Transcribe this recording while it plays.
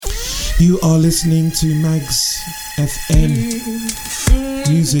You are listening to magz FM.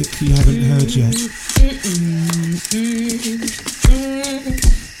 Music you haven't heard yet.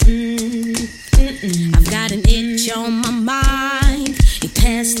 I've got an itch on my mind. Your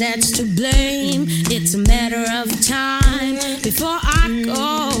past that's to blame. It's a matter of time before I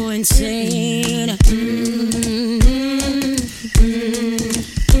go insane.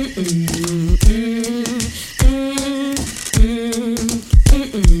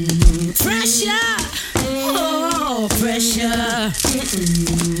 Pressure, oh pressure.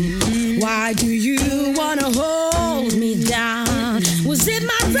 Why do you wanna hold me down? Was it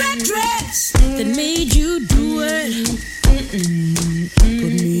my red dress that made you do it?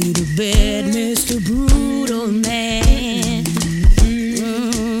 Put me to bed, Mr. Brutal Man.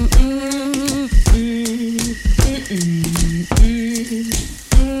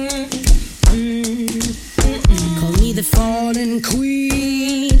 Call me the fallen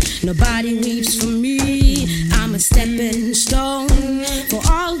queen. Nobody weeps for me. I'm a stepping stone for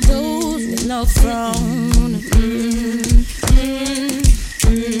all those with no throne.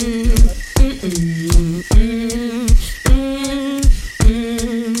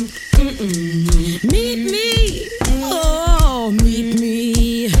 Meet me, oh meet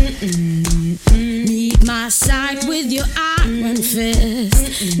me. Meet my sight with your iron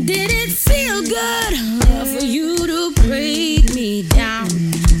fist. Did it feel good for you to break me down?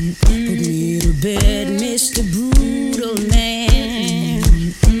 Put me to bed, Mr. Brutal Man.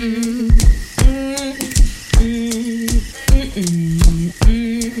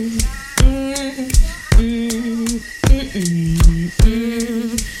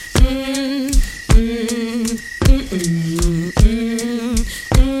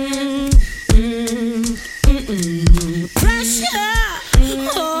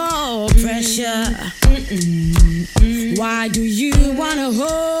 Why do you wanna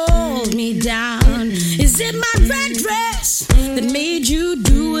hold me down? Is it my red dress that made you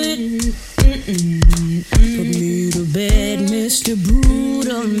do it? Put me to bed, Mr.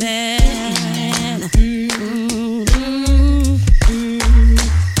 Brutal Man.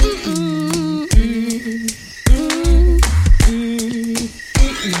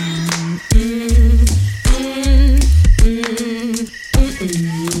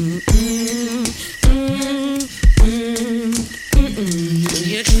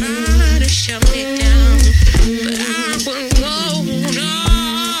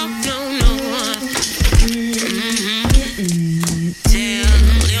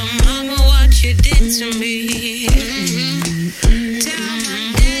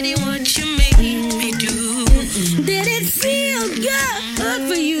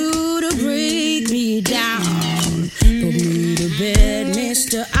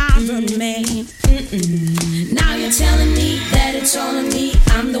 Now you're telling me that it's all on me.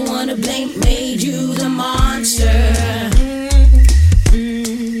 I'm the one to blame, made you the monster.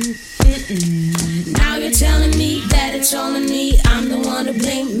 Now you're telling me that it's all on me. I'm the one to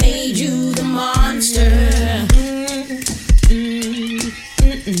blame, made you the monster.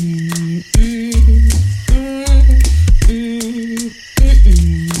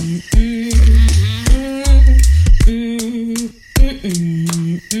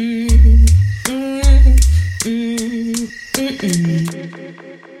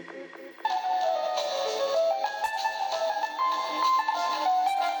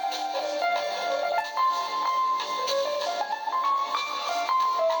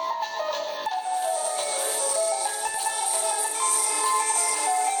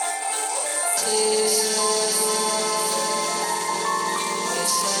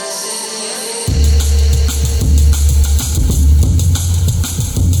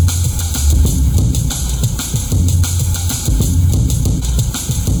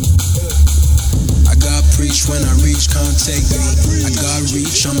 Take me. I got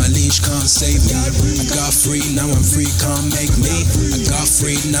reach on my leash, can't save me. I got free, now I'm free, can't make me. I got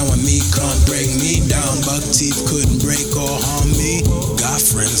free, now I'm me, can't break me down. Bugg teeth couldn't break or harm me. Got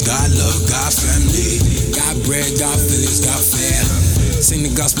friends, got love, got family. Got bread, got feelings, got fair. Sing the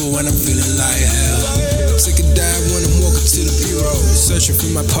gospel when I'm feeling like hell. Sick of that when I'm walking to the p.rob. Searching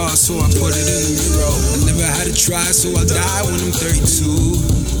for my past, so I put it in the mirror. I never had to try, so I'll die when I'm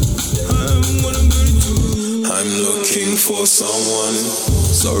 32. I'm looking for someone.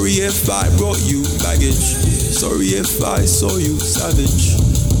 Sorry if I brought you baggage. Sorry if I saw you savage.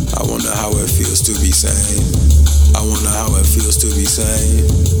 I wonder how it feels to be sane. I wonder how it feels to be sane.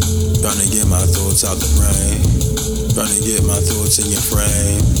 Trying to get my thoughts out the brain. Trying to get my thoughts in your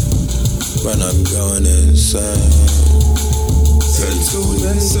frame. But I'm going insane. 32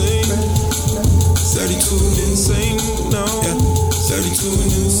 insane. 32 insane. No. Yeah. 32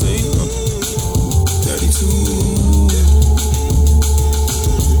 and insane. 32.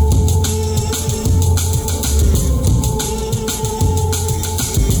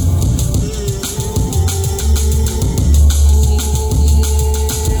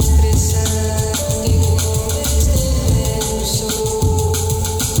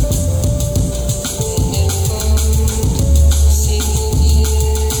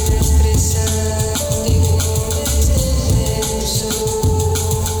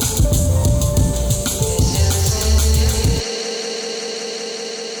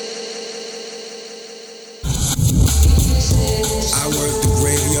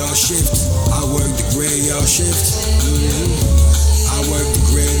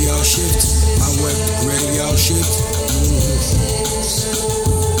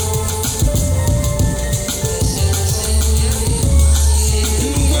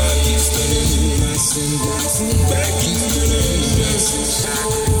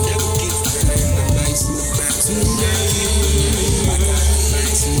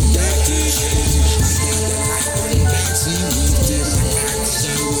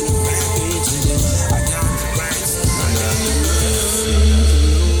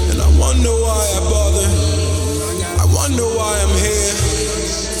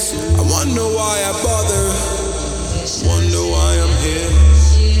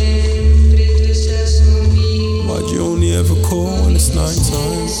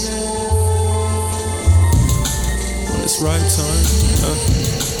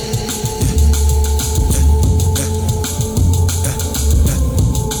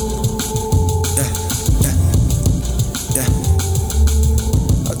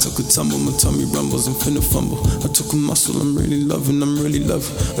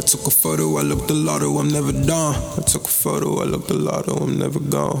 I took a photo, I looked the lotto, I'm never done. I took a photo, I looked the lotto, I'm never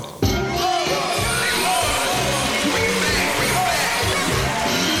gone.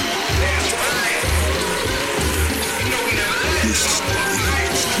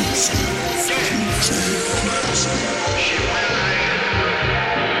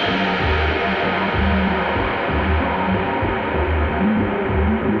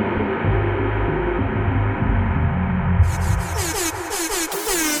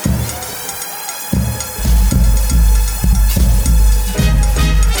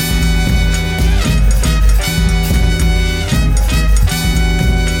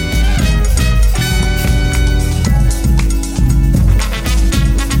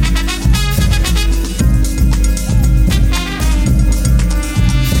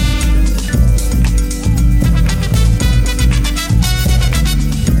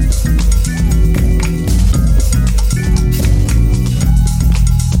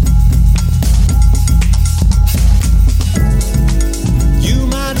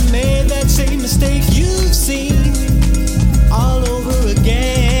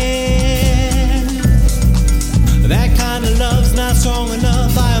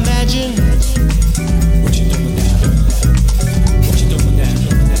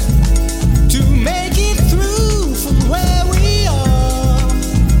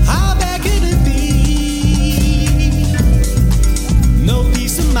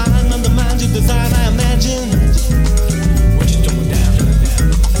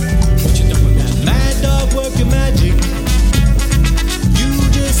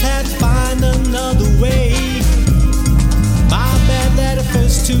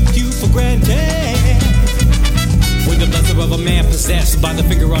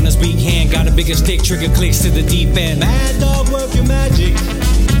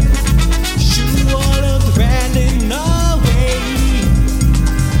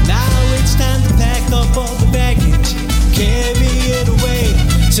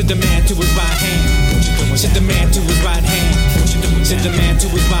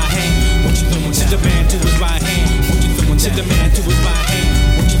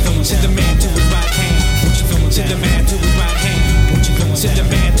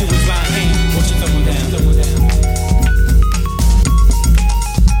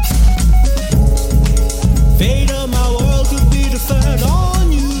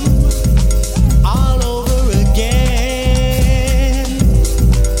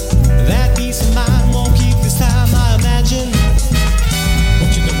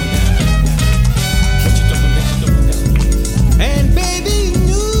 And baby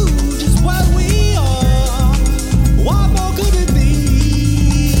knew just what we are. Why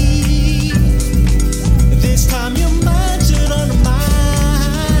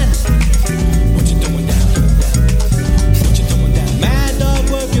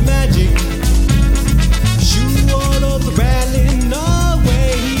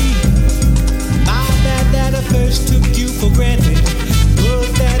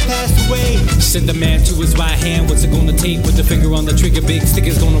Said the man to his right hand, what's it gonna take? Put the finger on the trigger, big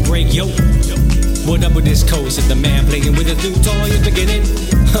sticker's gonna break, yo. What up with this code? Said the man playing with a new toy at the beginning.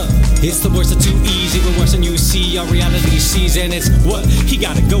 Huh, it's the worst of too easy, but worse than you see. Our reality sees, and it's what? He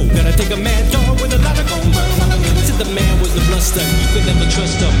gotta go. Gotta take a mad dog with a lot of gon' burn. Said the man with the bluster, you could never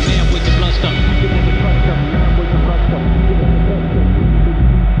trust him. Man with the bluster, you could never trust him. Man with the bluster, you could never trust him.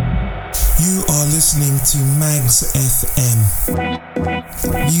 You are listening to magz FM.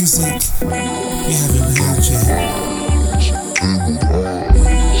 Music you haven't heard yet.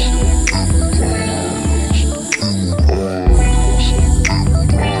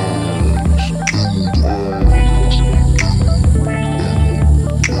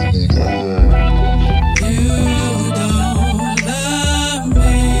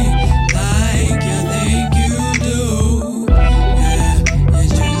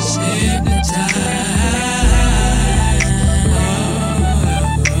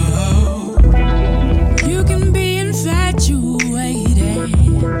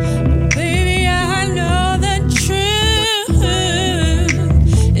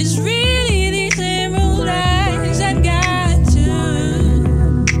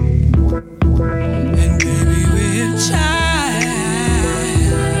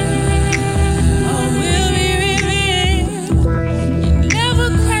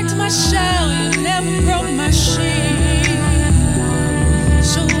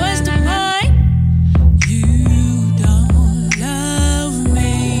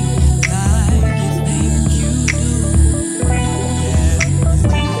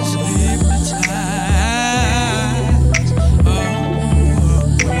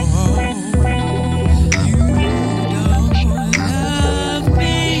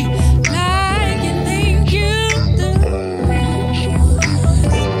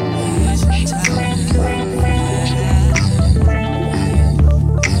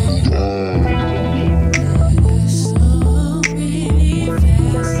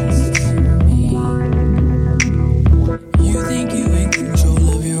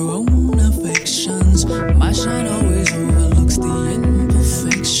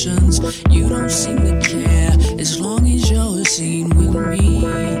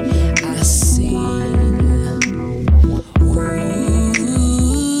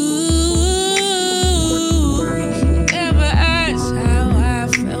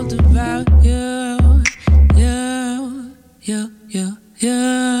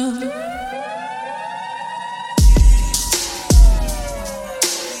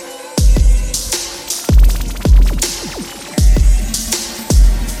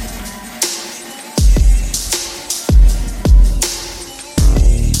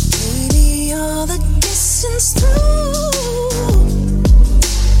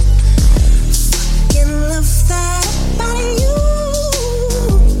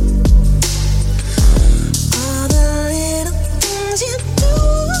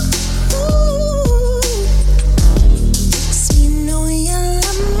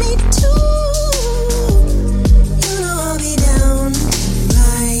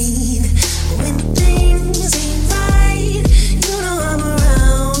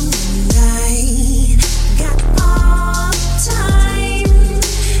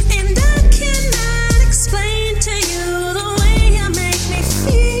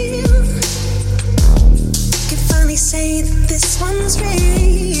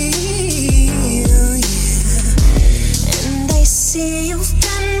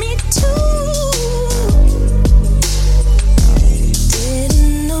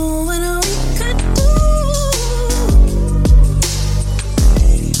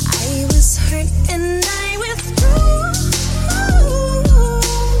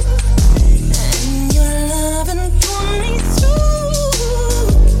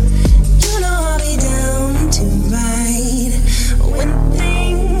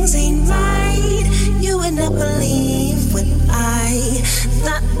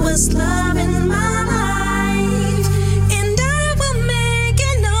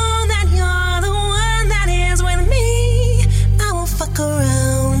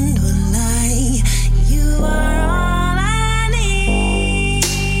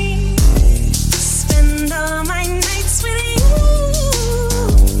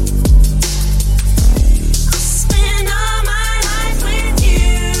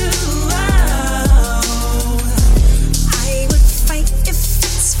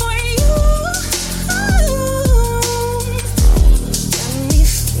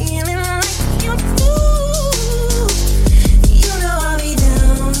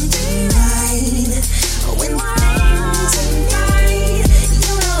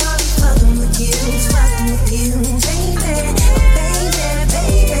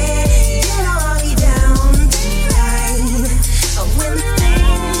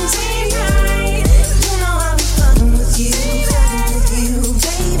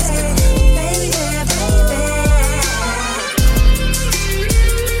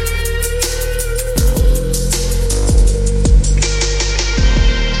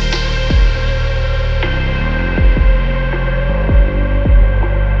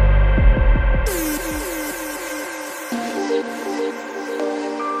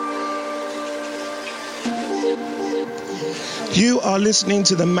 You are listening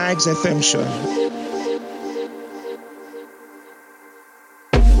to the Magz FM show.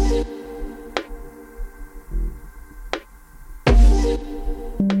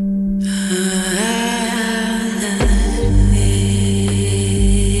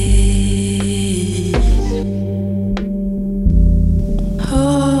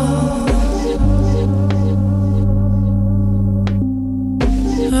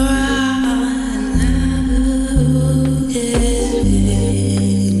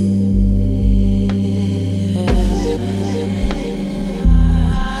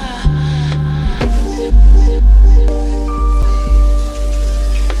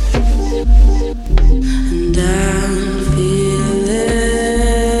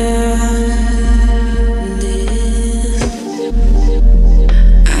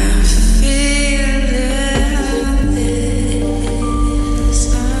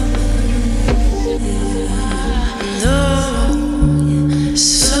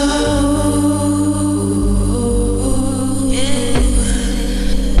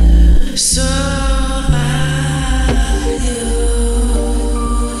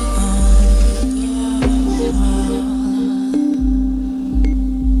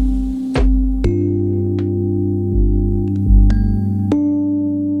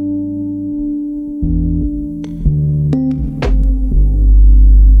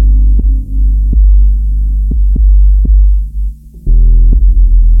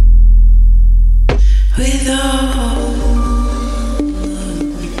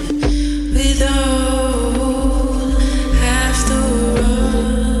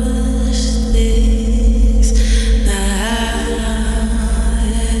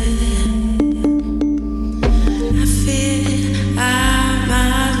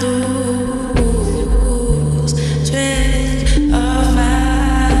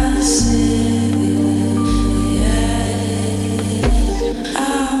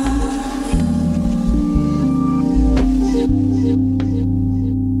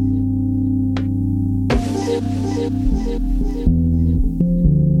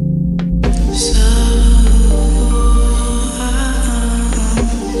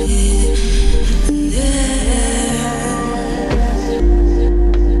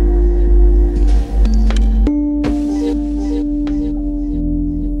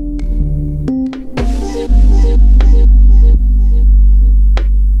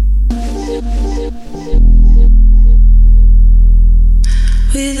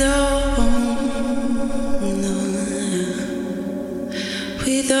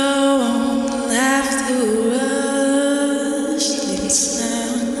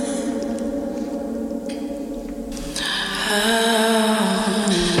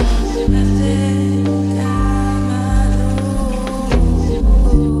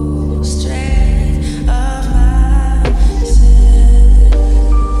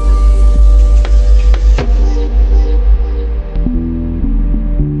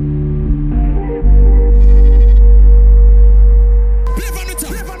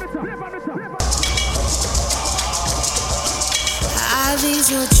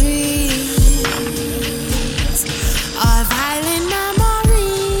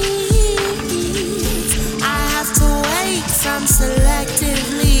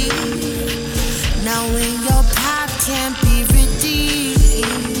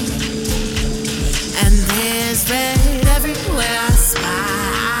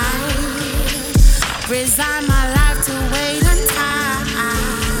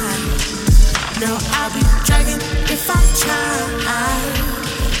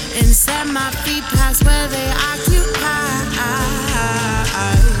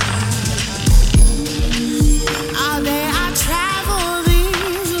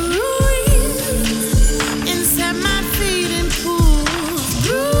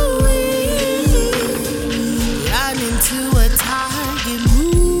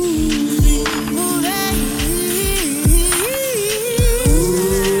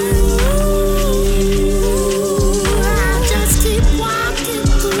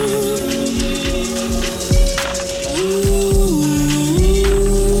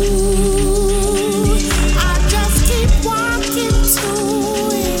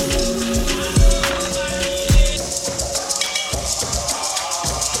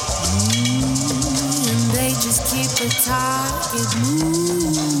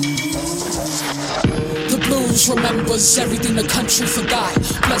 Remembers everything the country forgot.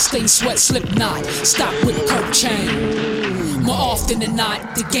 Bloodstained sweat, slip knot, stop with curb chain. More often than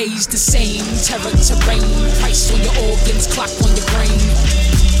not, the gaze the same. Terror terrain, price on your organs, clock on your brain.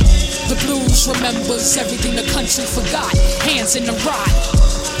 The blues remembers everything the country forgot. Hands in the rot,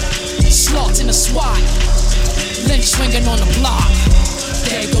 slaughter in the SWAT. Lynch swinging on the block.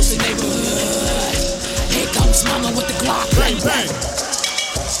 There goes the neighborhood. Here comes mama with the Glock. Bang, bang.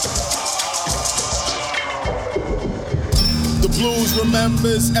 The blues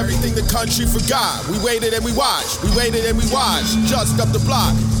remembers everything the country forgot. We waited and we watched. We waited and we watched. Just up the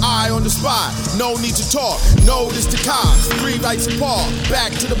block. Eye on the spot. No need to talk. Notice the cops. 3 rights apart.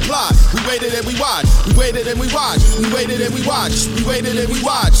 Back to the plot. We waited and we watched. We waited and we watched. We waited and we watched. We waited and we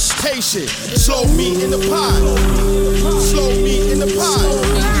watched. Patient. Slow meat in the pot. Slow meat in the pot.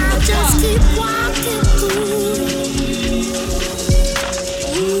 I just keep walking through.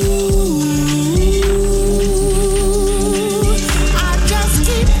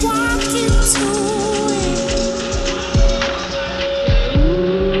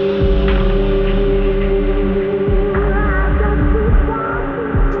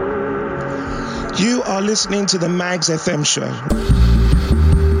 You are listening to the Magz FM show.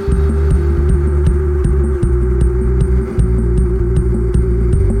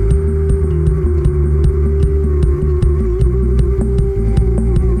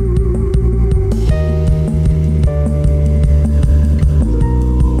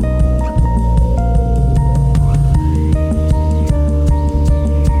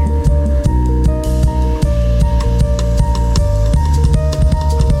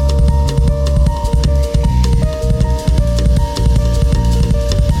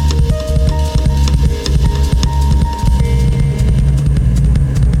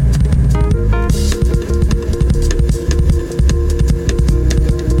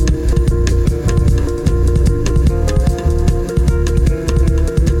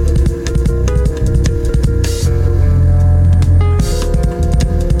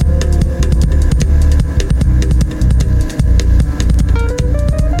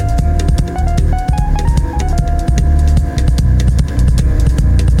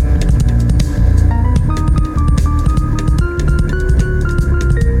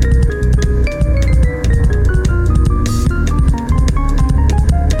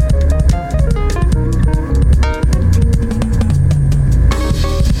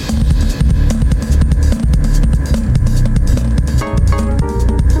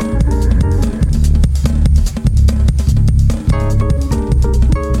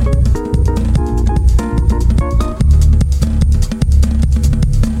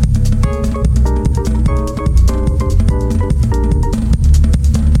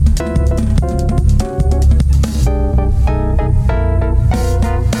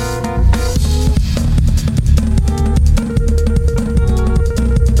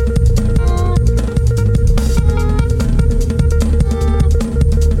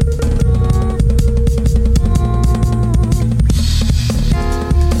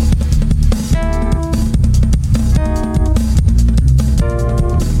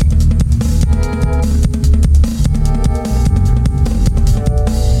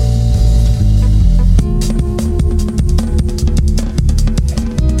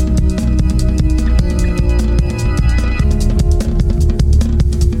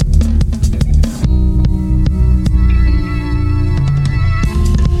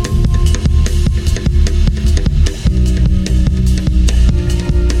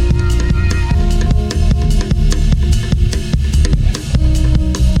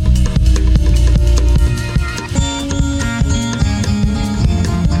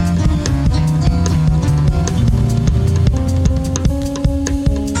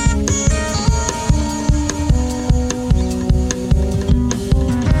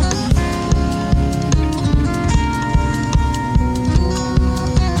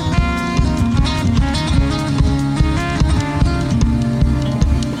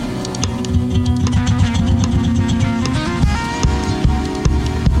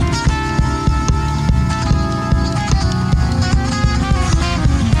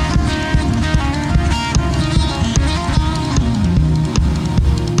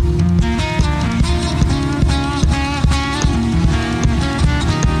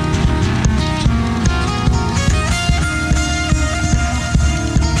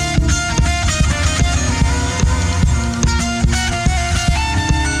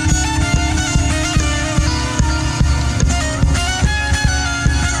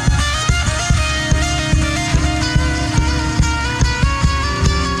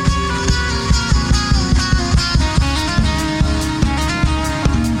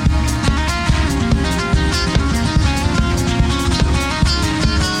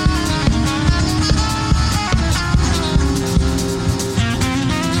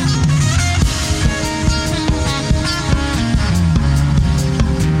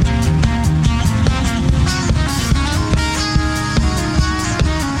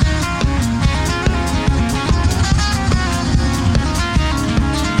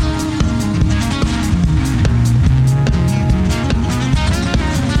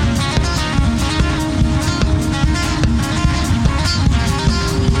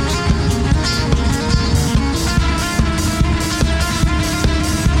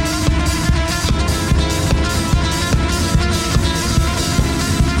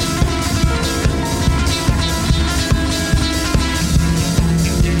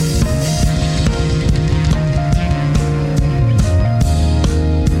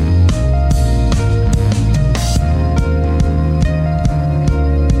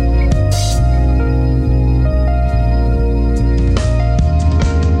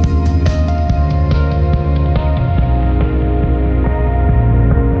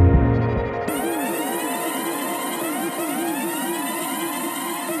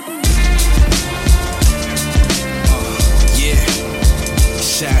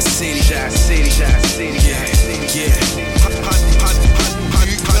 Shot City, yeah.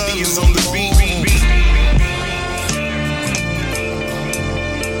 Hadee is on the beat.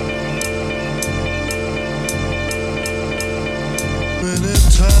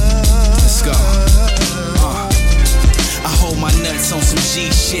 Let's go. I hold my nuts on some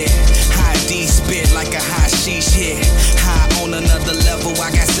G shit. Hadee spit like a high sheesh hit. High on another level. I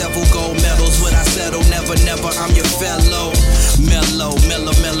got several gold medals. Would I settle? Never, I'm your fellow. Mellow,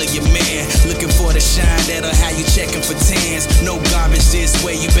 your man. Looking for the shine that'll have you checking for tans. No garbage this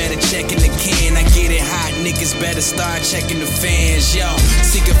way, you better check in the can. I get it hot, niggas better start checking the fans. Yo,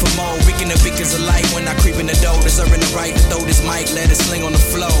 seeking for more, reeking the beacons of light. When I creep in the door, deserving the right to throw this mic, let it sling on the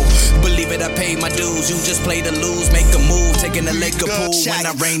floor. Believe it, I paid my dues. You just play to lose, make a move, taking the lake of pool when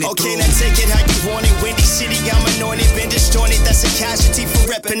I rain it okay, through. Now take it how you want it. Windy City, I'm anointed, been disjointed. That's a casualty for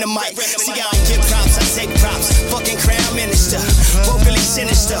repping the mic. See, I don't give props, I take props. Fucking crown minister, vocally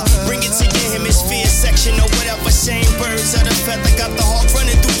sinister. Bring it to your hemisphere section or whatever. Same birds of the feather, got the hawk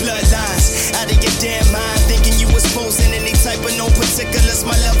running through bloodlines. Out of your damn mind, thinking you was posing any type of no particulars.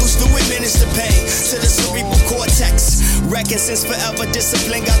 My levels do administer pain to the cerebral cortex. Reckon since forever,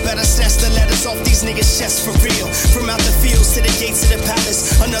 discipline got better. Snatch the letters off these niggas' chests for real. From out the fields to the gates of the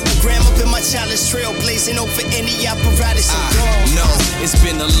palace. Another gram up in my chalice, trail blazing over any apparatus. No, it's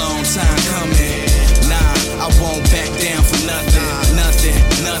been a long time coming. Nah, I won't back down for nothing.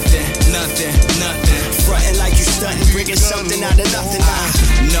 Frontin' like you stuntin', bringing something out of nothing.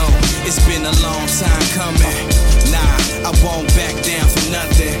 No, it's been a long time coming. Nah, I won't back down for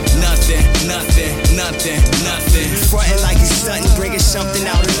nothing. Frontin' like you stuntin', bringing something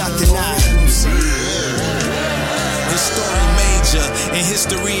out of nothing. This story major and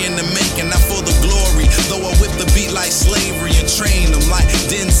history in the making, not for the glory. Though I whip the beat like slavery and train them like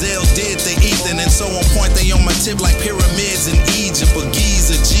Denzel did to Ethan. And so on point, they on my tip like pyramids in Egypt. A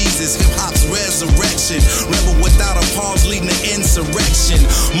Giza, Jesus, hip hop's resurrection. Rebel without a pause, leading to insurrection.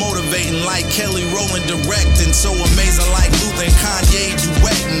 Motivating like Kelly Rowland directing. So amazing like Luther and Kanye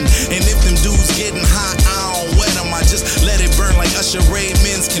duetting. And if them dudes getting hot, I don't wet them. I just let it burn like Usher Ray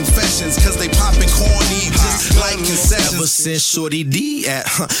Men's confessions. Cause they popping corny just like concessions. Ever since Shorty D at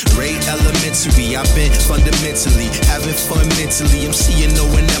Ray Elementary, I've been fundamentally having fun mentally. I'm seeing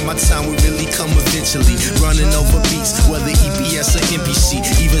knowing that my time will really come eventually. Running over beats, whether EPS or MPC.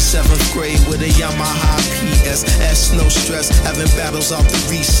 Even 7th grade with a Yamaha PSS, no stress. Having battles off the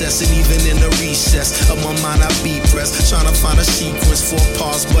recess, and even in the recess of my mind I beat press. Trying to find a sequence for a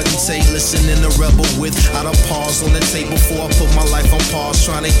pause button. Say listening to Rebel without a pause on the tape before I put my life on pause.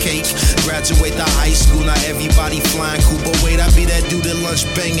 Trying to cake, graduate to high school, not everybody flying cool, but wait, I be that dude at lunch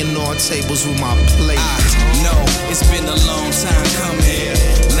banging on tables with my plate. No, it's been a long time coming.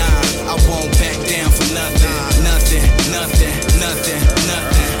 Nah, I won't back down for nothing.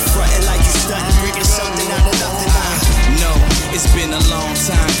 Frontin' like you stuntin', bringing something out of nothing. No, it's been a long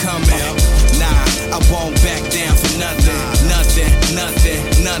time coming. Nah, I won't back down for nothing.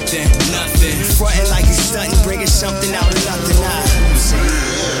 Frontin' like you stuntin', bringing something out of nothing.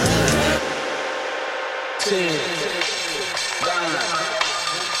 10, 9,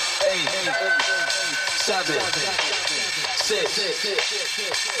 8, 7, 6,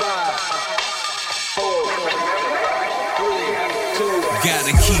 5, 4, 3, 2.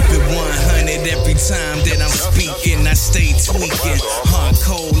 Gotta keep it 100 every time that I'm speaking. I stay tweaking, hard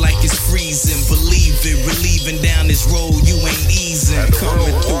cold like it's freezing. Believe it, relieving down this road you ain't easing.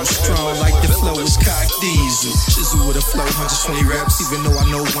 Coming through strong like the flow is cock diesel. Chisel with a flow, 120 reps. Even though I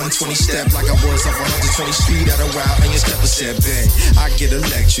know 120 step like I was off 120 street at a wild and your step a step back. I get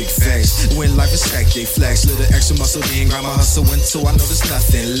electric facts when life is hectic. Flex, little extra muscle in, grind my hustle until I know there's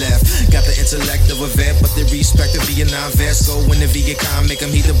nothing left. Got the intellect of a vet, but the respect of Vietnam vet. So when the V get calm, make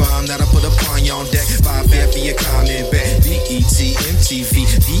them heat the bomb that I put upon you on deck. 5 bad for your comment back. BET, MTV,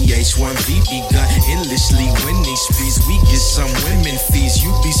 VH1, VB gun. Endlessly winning streets. We get some women fees.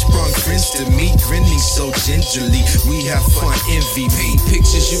 You be sprung friends to me, grinning so gingerly. We have fun, MVP.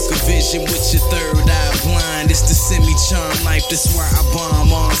 Pictures you can vision with your third eye blind. It's the semi-charm life, that's why I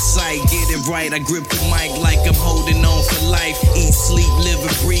bomb on sight. Get it right, I grip the mic like I'm holding on for life. Eat, sleep, live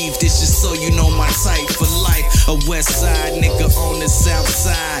and breathe. This just so you know my type for life. A west side nigga on the south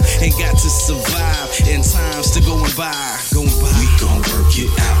side. Ain't got to survive in times to going by. We gon' work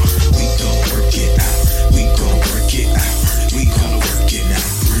it out. We gon' work it out. We gon' work it out. We gon' work it out.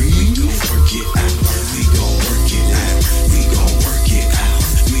 We gon' work it out. We gon' work it out. We gon' work it out.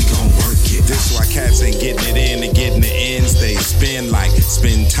 We gon' work it out. This why cats ain't getting it in and getting the ends. They spend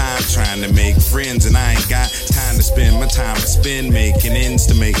time trying to make friends, and I ain't got time to spend my time I spend making ends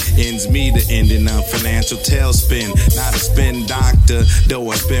to make ends meet, the ending of financial tailspin. Not a spin doctor, though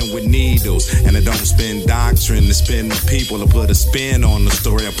I spin with needles, and I don't spin doctrine to spin the people. I put a spin on the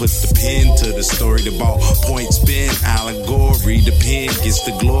story, I put the pen to the story. The ballpoint spin allegory, the pen gets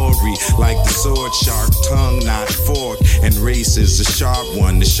the glory like the sword, sharp tongue, not fork, and race is a sharp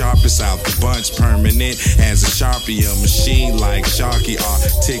one, the sharpest out the bunch, permanent as a Sharpie, a machine like Sharky,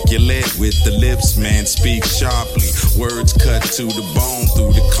 articulate with the lips, man, speak sharply, words cut to the bone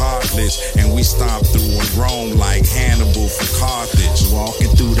through the cartilage, and we stomp through and roam like Hannibal from Carthage.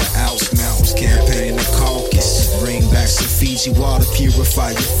 Walking through the Alps mountains, campaign the Caucasus, bring back some Fiji water,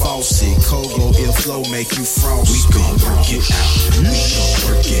 purify your faucet, Kogo, ill flow, make you frost. We gon' work it out, we gon'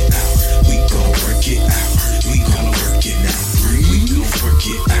 work it out, we gon' work it out, we gon' work it out, we gon' work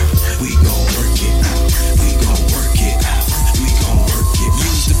it out, we gon' work it out, we gon' work it out, we gon' work it out.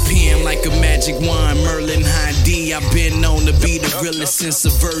 Use the pen like a magic wand, Merlin Hadee. I've been known to be the realest since a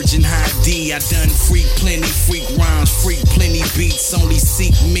virgin Hadee. I done freak plenty, freak rhymes, freak plenty beats. Only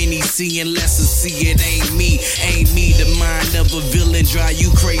seek many, seeing lesser, see it ain't me. The mind of a villain drive you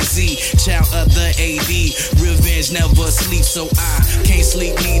crazy. Child of the AD, revenge never sleeps, so I can't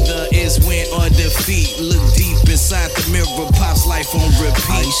sleep neither. Is win or defeat. Look deep inside the mirror, pops life on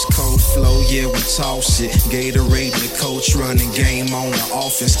repeat. Ice cold flow, yeah, we toss it. Gatorade the coach, running game on the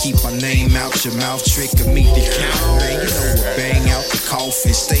offense. Keep my name out your mouth, trick or meet the count, man. You know what, bang out the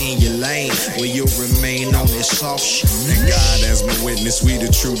coffin, stay in your lane, where you'll remain on this soft shit. And God as my witness, we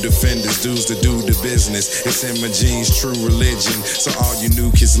the true defenders, dudes to do the business. It's in my genes, true religion. So all you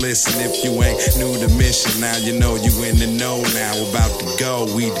new kids listen, if you ain't new to mission, now you know you in the know now. About to go,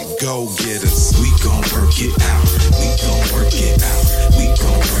 we the go-getters. We gon' work it out, we gon' work it out, we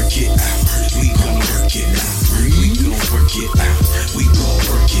gon' work it out, we gon' work it out, we gon' work it out, we gon'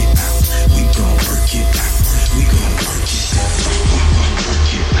 work it out, we gon' work it out, we gon' work it out, we gon' work it out, we gon' work it out, we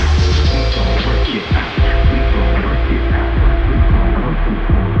gon' work it out.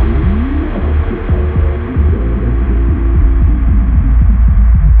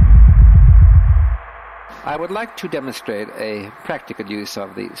 I would like to demonstrate a practical use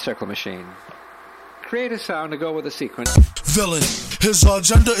of the circle machine. Create a sound to go with the sequence. Villain, his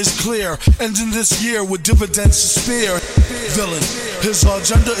agenda is clear, ending this year with dividends to spare. Villain, his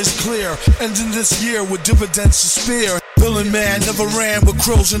agenda is clear, ending this year with dividends to spare. Villain man never ran with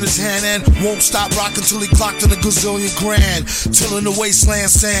krills in his hand and won't stop rocking till he clocked in a gazillion grand. Tilling the wasteland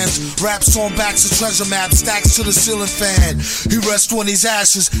sands, raps on backs of treasure maps, stacks to the ceiling fan. He rests on these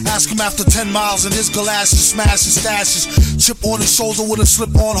ashes, ask him after 10 miles in his galoshes, smash his stashes. Chip on his shoulder with a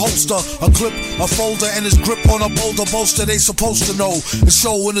slip-on holster, a clip, a folder, and his grip on a boulder bolster. They supposed to know, his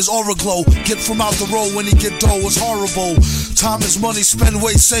show in his aura glow. Get from out the road when he get dough, it's horrible. Time is money, spend,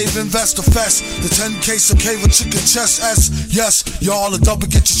 wait, save, invest, a fest. The 10K a cave of chicken chest. Yes, y'all, a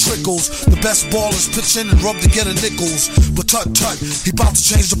double get your trickles. The best ballers pitch in and rub to get a nickels. But tut, he bout to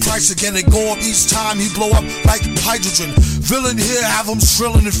change the price again. It go up each time, he blow up like hydrogen. Villain here, have him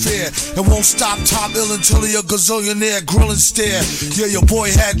shrilling in fear. And won't stop top ill until he a gazillionaire, grill and stare. Yeah, your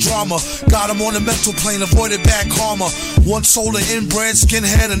boy had drama, got him on the mental plane, avoided bad karma. One sold an inbred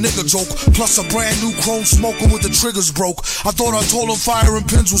skinhead, a nigga joke, plus a brand new chrome smoker with the triggers broke. I thought I told him fire and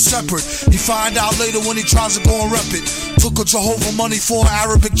pins was separate. He find out later when he tries to go and rep it. Took a Jehovah money for an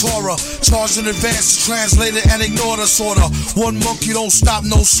Arabic Torah, charged in advance to translate it and ignore the sorta. One monkey don't stop,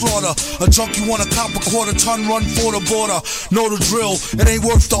 no slaughter. A junkie want a cop a quarter ton, run for the border. Know the drill, it ain't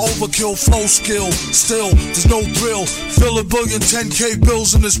worth the overkill. Flow skill, still, there's no thrill. Fill a billion 10K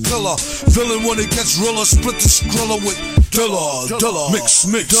bills in this pillar. Villain when it gets realer, split the skrilla with Dilla. Mix,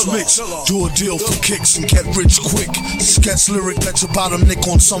 do a deal for kicks and get rich quick. Sketch lyric that's about a nick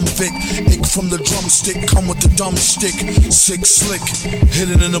on some Vic. Ick from the drumstick, come with the dumb stick. Sick slick,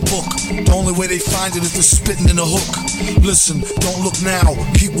 hidden in a book. The only way they find it is the spitting in a hook. Listen, don't look now,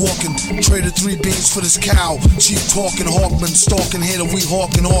 keep walking. Traded 3 beans for this cow. Cheap talking, Hawkman, stalking here that we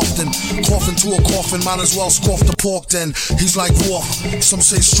hawking often. Coughing to a coffin, might as well scoff the pork then. He's like Wolf, some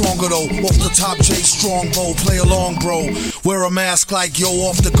say stronger though. Off the top, J Strongbow, play along bro. Wear a mask like yo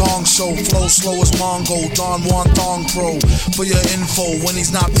off the gong show. Flow slow as Mongo, Don Juan Thong Pro. For your info, when he's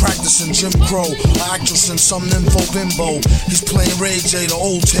not practicing Jim Crow, actress in some nympho bimbo. He's playing Ray J, the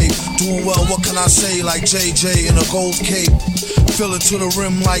old tape. Doing well, what can I say, like JJ in a gold cape. Fill it to the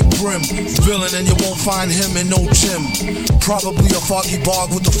rim like brim. Villain and you won't find him in no gym. Probably a foggy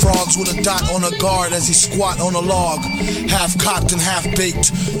bog with the frogs with a dot on a guard as he squat on a log. Half cocked and half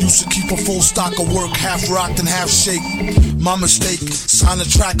baked. Used to keep a full stock of work, half rocked and half shaked. My mistake, sign a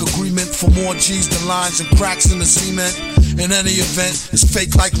track agreement for more G's than lines and cracks in the cement. In any event, it's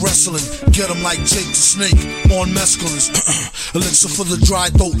fake like wrestling. Get 'em like Jake the Snake on mescalines. Elixir for the dry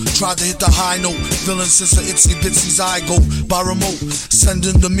throat, tried to hit the high note. Villain since the itsy bitsy's eye go by remote.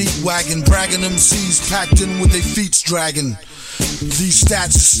 Sending the meat wagon, bragging MCs packed in with their feet dragging. These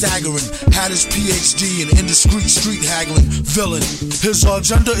stats are staggering. Had his PhD in indiscreet street haggling. Villain, his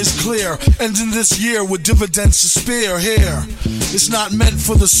agenda is clear. Ending this year with dividends to spare. Here, it's not meant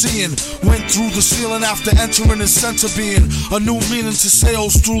for the seeing. Went through the ceiling after entering his center being. A new meaning to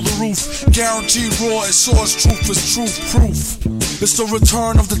sales through the roof. Guaranteed raw as source truth is truth proof. It's the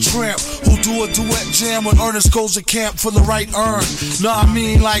return of the tramp who do a duet jam when Ernest goes to camp for the right earn. Nah, I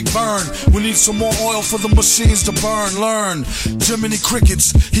mean like burn. We need some more oil for the machines to burn. Learn. Jiminy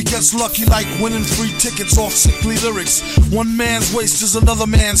Crickets, he gets lucky like winning free tickets off sickly lyrics. One man's waste is another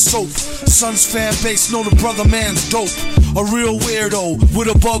man's soap. Son's fan base know the brother man's dope. A real weirdo with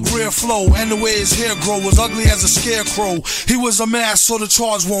a bug rear flow, and the way his hair grow was ugly as a scarecrow. He was a mask so the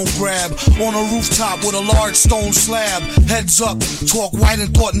charge won't grab. On a rooftop with a large stone slab. Heads up, talk white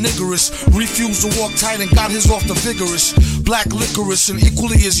and thought niggerish. Refused to walk tight and got his off the vigorous. Black licorice and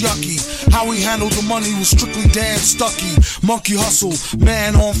equally as yucky. How he handled the money was strictly Dan Stucky. Monkey hustle,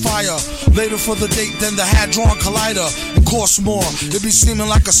 man on fire. Later for the date than the hand-drawn collider. It costs more, it be seeming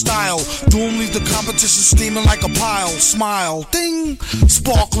like a style. Doom leave the competition steaming like a pile. Smile, ding,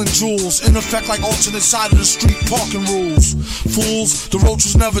 sparkling jewels. In effect like alternate side of the street parking rules. Fools, the roach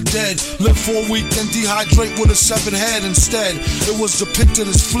was never dead. Live for a week then dehydrate with a severed head instead. It was depicted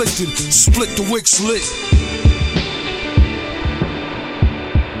as flicted, split the wicks lit.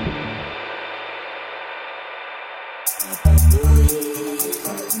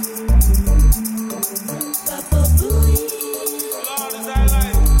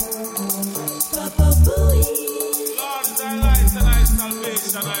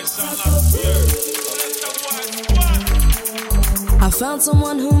 I found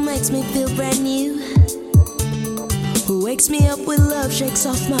someone who makes me feel brand new, who wakes me up with love, shakes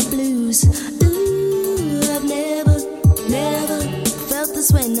off my blues. Ooh, I've never felt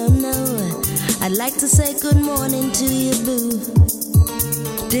this way, no. I'd like to say good morning to you, boo.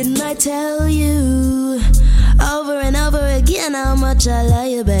 Didn't I tell you over and over again how much I love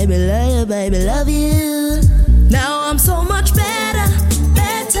you, baby, love you. Now I'm so much better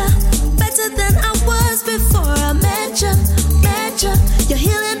than I was before I met you. You're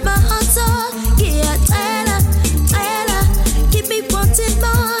healing my heart, so yeah, Tyler, keep me wanting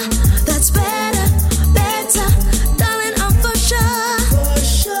more. That's better, darling, I'm for sure.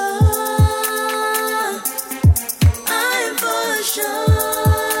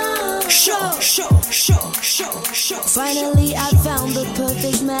 I'm for sure. Finally, I found the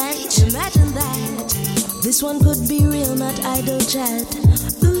perfect match. Imagine that. This one could be real, not idle chat.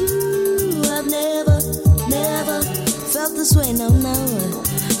 Ooh, I've never felt this way, no.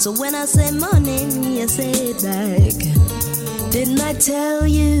 So when I say morning, you say it back. Didn't I tell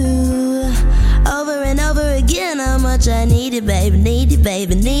you over and over again how much I need you, baby,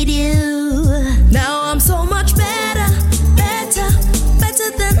 need you. Now I'm so much better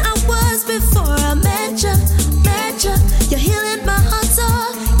than I was before I met you. You're healing my heart, so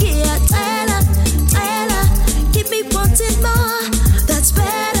yeah, Tyler, keep me wanting more. That's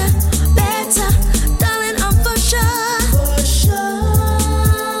better, darling, I'm for sure.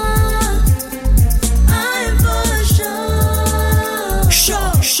 I'm for sure.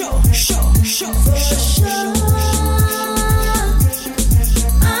 Sure. I'm for sure.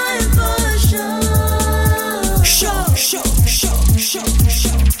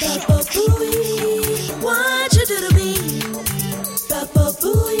 Papa Booey, what you do to me? Papa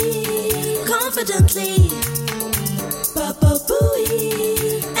Booey, confidently. Papa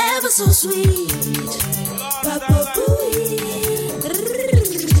Booey, ever so sweet. Papa Booey.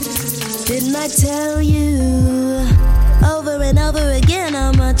 Didn't I tell you over and over again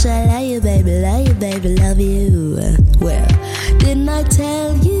how much I love you, baby, love you. Well, didn't I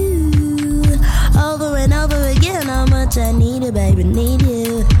tell you over and over again how much I need you, baby, need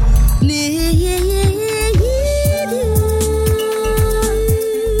you. Need you.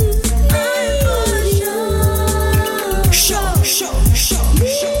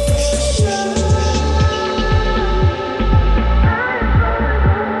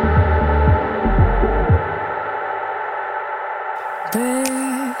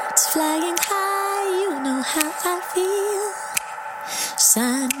 Birds flying high, you know how I feel.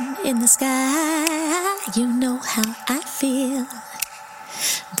 Sun in the sky, you know how I feel.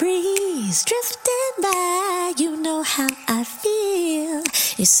 Breeze drifting by, you know how I feel.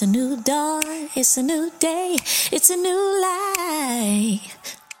 It's a new dawn, it's a new day, it's a new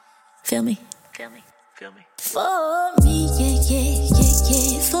life. Feel me? Feel me? Feel me? For me, yeah, yeah, yeah,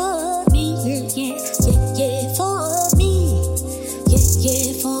 yeah. For me, yeah, yeah, yeah, yeah. For me, yeah,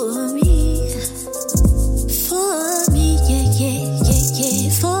 yeah, for me. For me, yeah, yeah, yeah,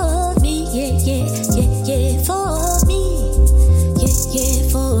 yeah. For me, yeah, yeah, yeah, yeah. For me, yeah, yeah,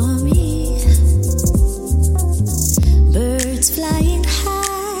 for me. Birds flying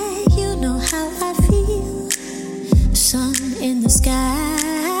high, you know how I feel. Sun in the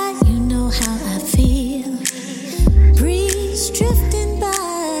sky, you know how I feel. Breeze drifting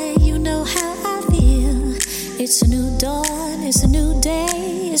by, you know how I feel. It's a new dawn, it's a new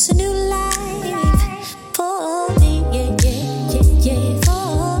day, it's a new life. For me, yeah, yeah, yeah, yeah.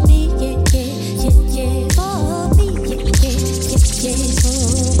 For me, yeah, yeah, yeah, yeah. For me, yeah, yeah, yeah, yeah.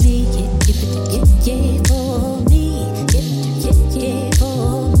 For me, yeah, yeah, yeah, yeah. For me, yeah, yeah, yeah. For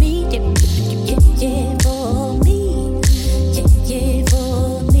me, yeah, yeah, yeah. For me, yeah, yeah.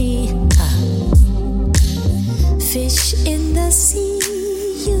 For me. Fish in the sea,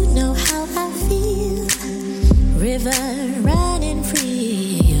 you know how I feel. River running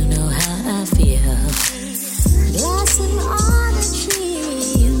free, you know how I feel. Blossom on a tree,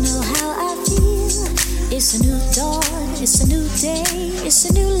 you know how I feel. It's a new dawn, it's a new day, it's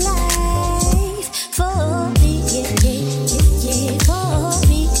a new life. For me, yeah, yeah, yeah, yeah. For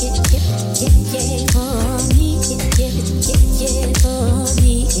me, yeah, yeah, yeah, yeah. For me, yeah, yeah, yeah, yeah. For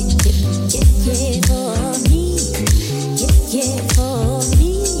me, yeah, yeah, yeah. For me, yeah, yeah, for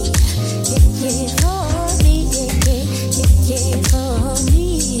me, yeah, yeah, for me, yeah, yeah, yeah, for me.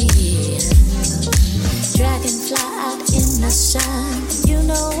 Dragonfly out in the sun, you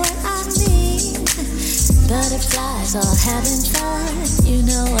know what I mean. Butterflies all having fun, you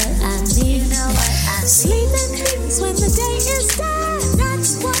know what I mean. Sleeping dreams when the day is done,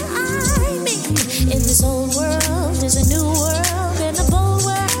 that's what I mean. In this old world, there's a new world and a bold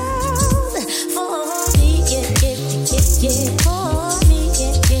world. For me, yeah, yeah, yeah, yeah. For me,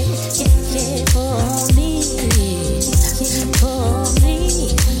 yeah, yeah, yeah, yeah. For me, for me,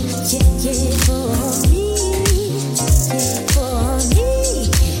 yeah, yeah, for me. For me,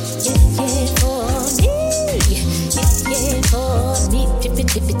 yeah, yeah, for me, yeah, yeah, for me, yeah,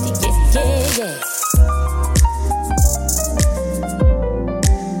 yeah, yeah.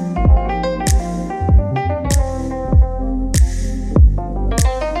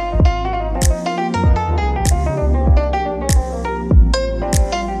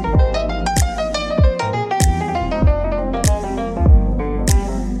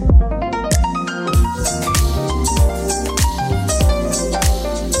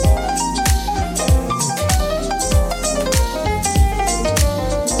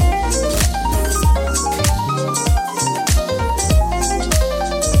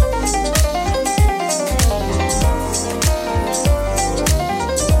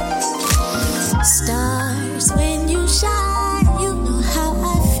 Stars, when you shine, you know how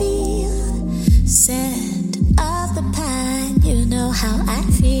I feel. Scent of the pine, you know how I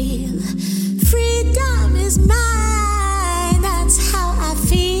feel. Freedom is mine, that's how I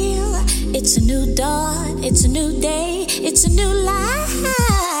feel. It's a new dawn, it's a new day, it's a new life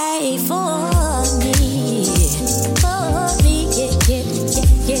for me. For me, yeah, yeah, yeah,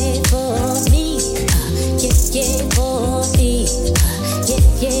 yeah, for me. Yeah, yeah, for me. Yeah,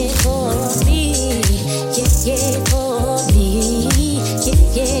 yeah, for me. Yeah, yeah, for me. Yeah,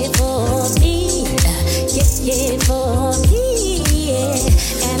 yeah, for me. Yeah, yeah, for me. Yeah.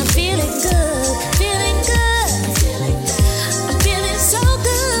 And I'm feeling good, feeling good. I'm feeling so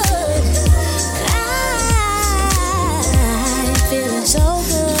good. I'm feeling so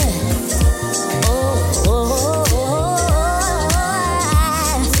good. Oh, oh, oh, oh.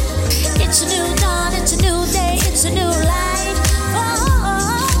 It's a new dawn, it's a new day, it's a new life.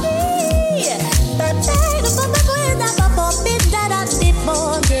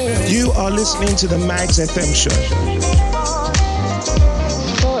 You are listening to the Magz FM show.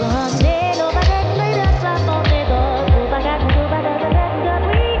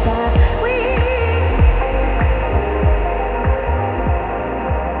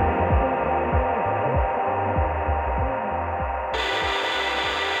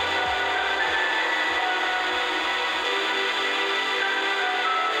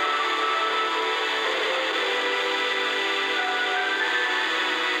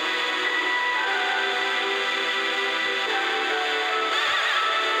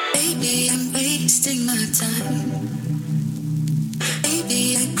 Baby, I'm wasting my time.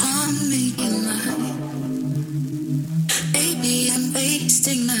 Baby, I can't make you mine. Baby, I'm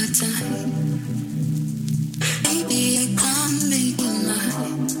wasting my time. Baby, I can't make you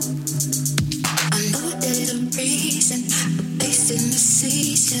mine.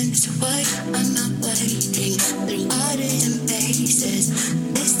 seasons away. I'm not waiting through audit and paces.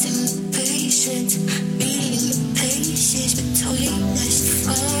 Testing patience, beating the paces between us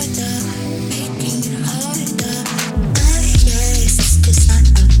further, making it harder. I guess it's 'cause I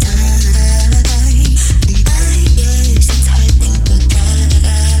know time. I guess it's hurting the guy.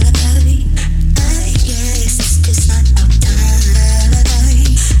 I guess it's 'cause I know time.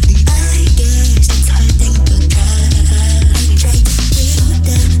 I guess it's hurting the guy. I tried to build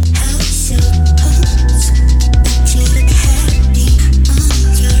a house of homes, but you look happy on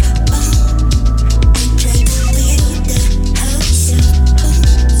your own. I tried to build a house of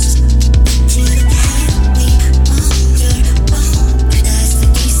homes, but you look happy on your own. If that's the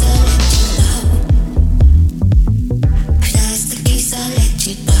case, I'll let you go. If that's the case, I'll let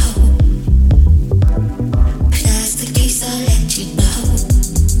you go. If that's the case, I'll let you go.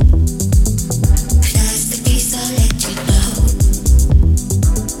 If that's the case, I'll let you go.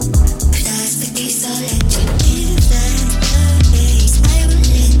 If that's the case, I'll let you go. If that's the case, I will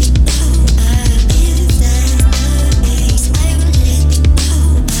let you go. If that's the case, I will let you go.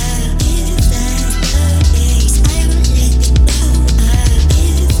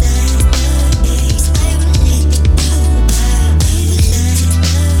 If that's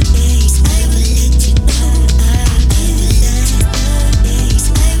the case, I will let you go. If that's the case,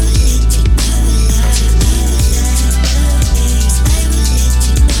 I will let you go. If that's the case, I will let you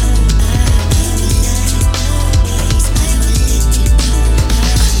go. If that's the case, I will let you go.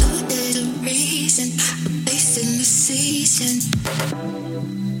 There's a reason for basing the season.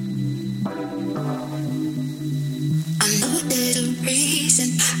 I know there's a reason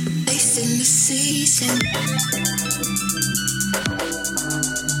for basing the season.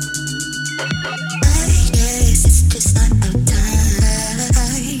 I guess it's 'cause I know time.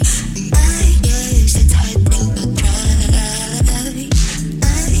 I guess it's hurting the dry.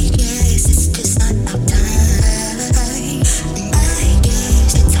 I guess it's 'cause I know time. I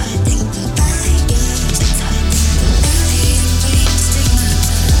guess it's hurting the. I guess it's hurting the. Maybe I'm wasting my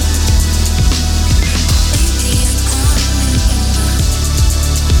time. Maybe I'm calling you.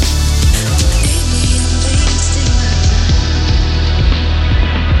 Maybe I'm wasting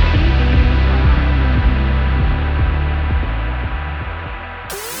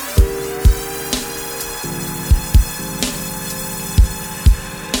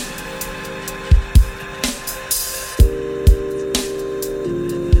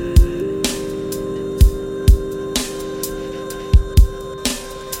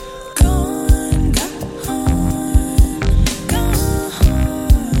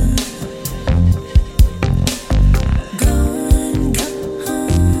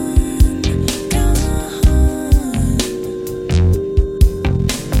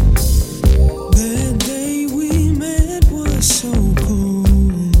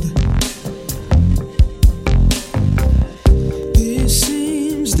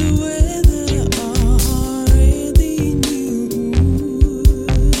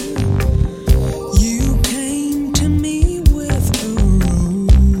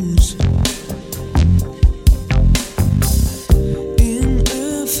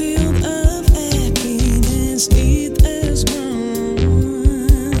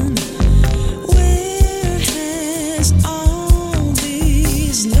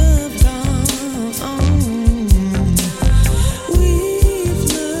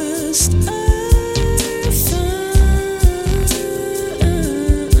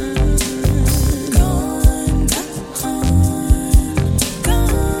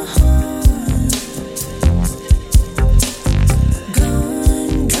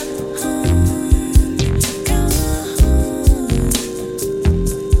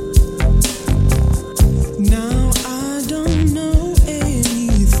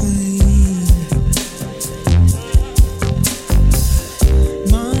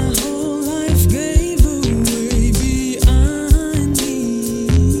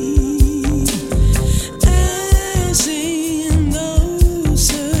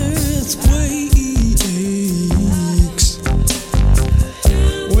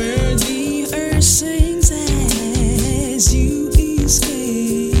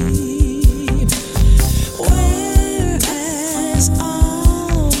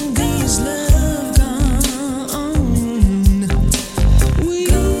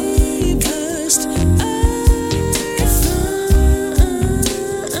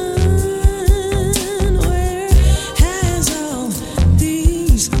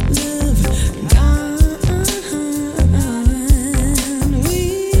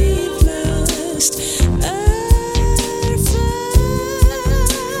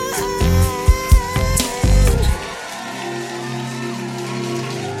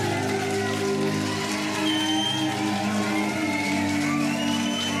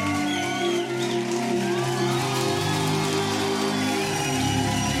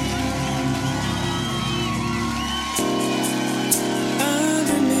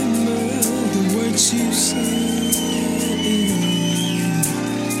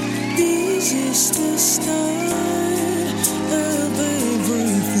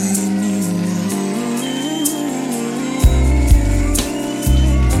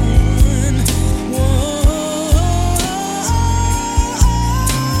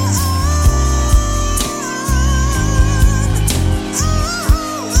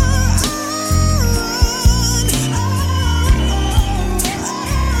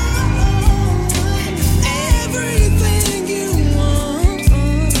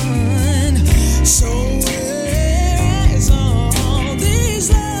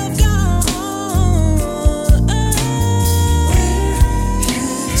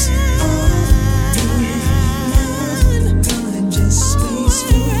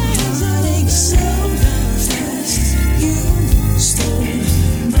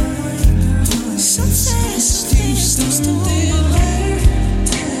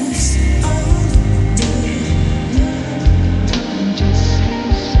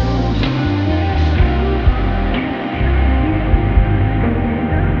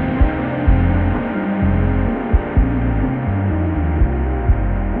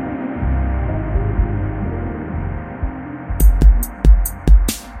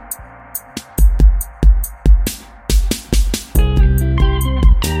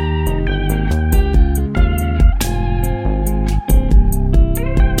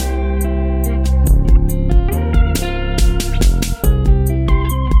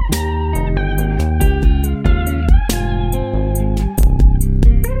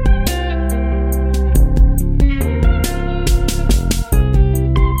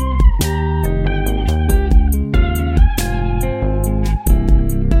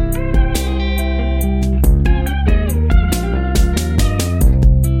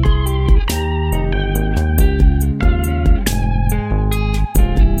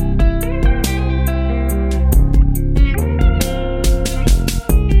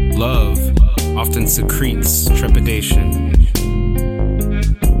secretes trepidation,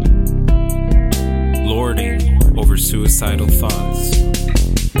 lording over suicidal thoughts,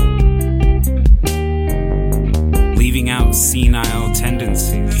 leaving out senile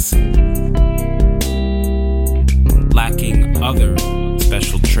tendencies, lacking other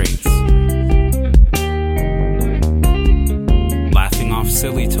special traits, laughing off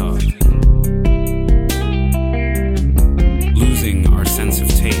silly talk, losing our sense of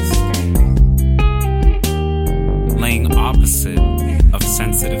taste, laying opposite of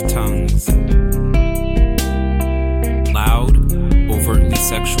sensitive tongues, loud, overtly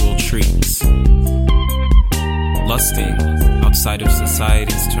sexual treats, lusting outside of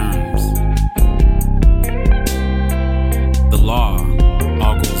society's terms. The law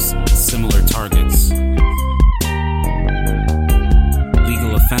ogles similar targets.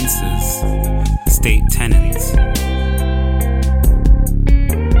 Legal offenses, state tenants.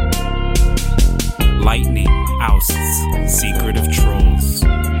 Lightning ousts secretive trolls.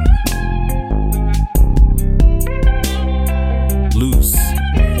 Loose,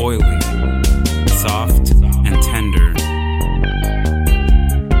 oily, soft, and tender.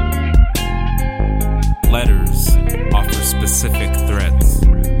 Letters offer specific threats.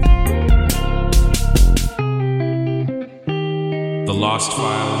 The Lost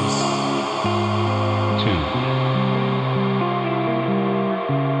Files 2.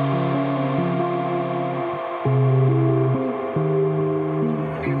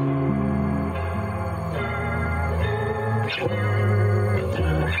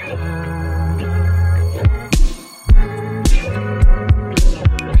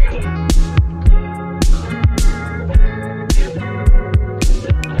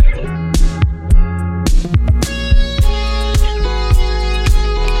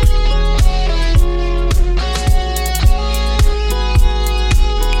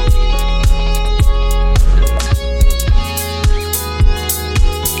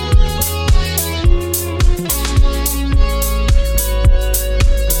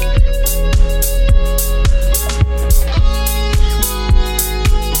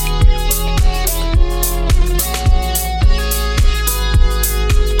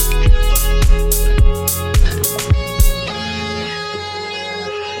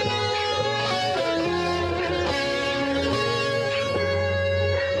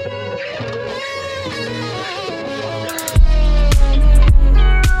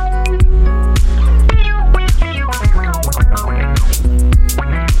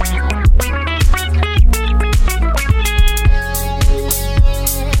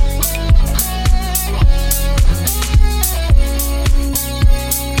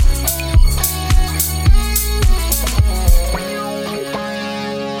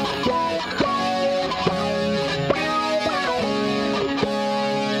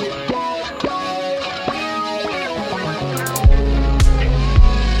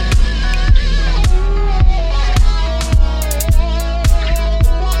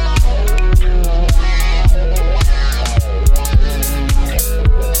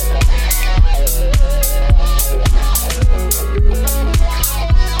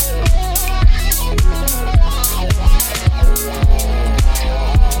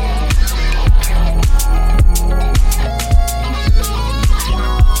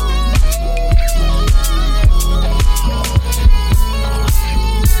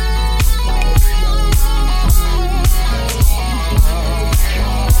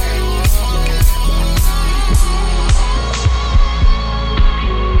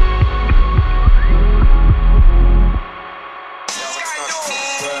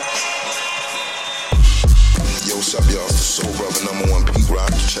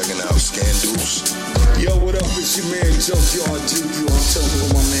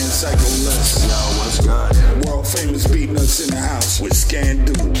 in the house with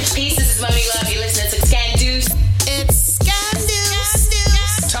Skandouz. Peace, this is Mommy Love. You're listening to Skandouz. It's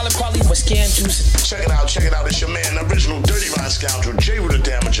Skandouz. Tyler Quali with Skandouz. Check it out. It's your man, the original Dirty Rhyme Scoundrel, J with the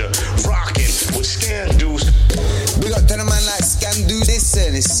Damager, rocking with Skandouz. We got 10 man like Skandouz.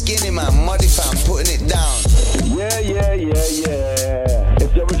 Listen, it's skinny man, muddy fam, putting it down. Yeah.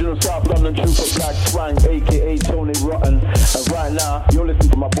 It's the original South London trooper Blak, aka Tony Rotten. And right now, you're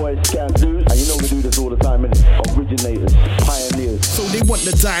listening to my boy Skandouz. And you know we do this all the time, innit? Originators, pioneers. So they want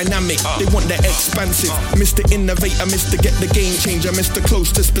the dynamic, they want the expansive. Mr. Innovator, Mr. Get the Game Changer, Mr.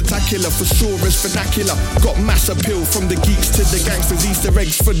 Close to Spectacular, Thesaurus Vernacular. Got mass appeal from the geeks to the gangsters, Easter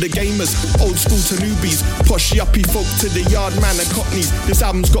eggs for the gamers, old school to newbies, posh yuppie folk to the yard man and cockneys. This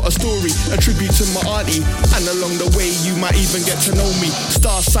album's got a story, a tribute to my auntie, and along the way you might even get to know me.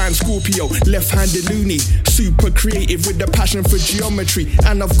 Star sign Scorpio, left-handed loony, super creative with the passion for geometry.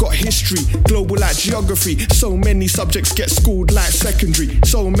 And I've got history, global like geography. So many subjects get schooled like secondary.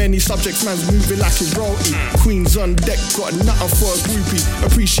 So many subjects, man's moving like his royalty. Queens on deck, got nothing for a groupie.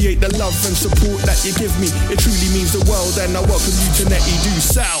 Appreciate the love and support that you give me. It truly means the world, and I welcome you to Netty Do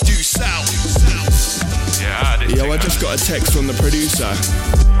South. Yeah, I just got a text from the producer.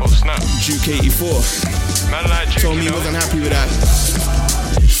 Oh snap. Duke 84. Man like Duke, told me he wasn't happy with that.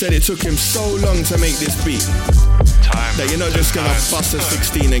 Said it took him so long to make this beat that you're not just gonna bust a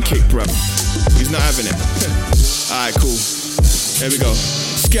 16 and kick, bruh. He's not having it. Alright, cool. Here we go.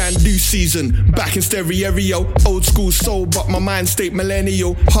 Skandouz season, back in stereo. Old school soul, but my mind state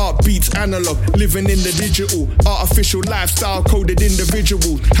millennial. Heartbeats analog, living in the digital. Artificial lifestyle, coded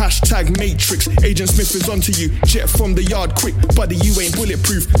individual. Hashtag Matrix, Agent Smith is onto you. Jet from the yard quick, buddy, you ain't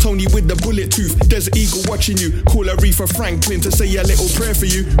bulletproof. Tony with the bullet tooth, Desert Eagle watching you. Call Aretha Franklin to say a little prayer for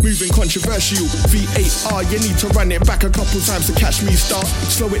you. Moving controversial, V8R, you need to run it back a couple times to catch me start.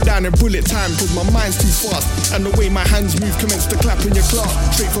 Slow it down in bullet time, cause my mind's too fast. And the way my hands move commence to clap in your class.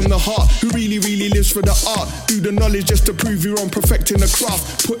 Straight from the heart, who really lives for the art. Do the knowledge just to prove you're on perfecting the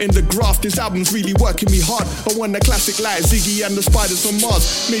craft. Put in the graft, this album's really working me hard. I want a classic like Ziggy and the Spiders from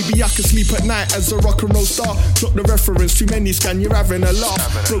Mars. Maybe I could sleep at night as a rock and roll star. Clock the reference, too many scan, you're having a laugh.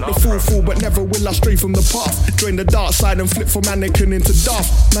 Broke the full, but never will I stray from the path. Join the dark side and flip from mannequin into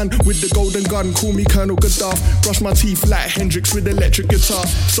daft. Man with the golden gun, call me Colonel Gaddafi. Brush my teeth like Hendrix with electric guitar.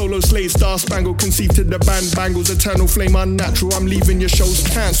 Solo slave, star spangled, conceived to the band. Bangles, eternal flame, unnatural, I'm leaving your shows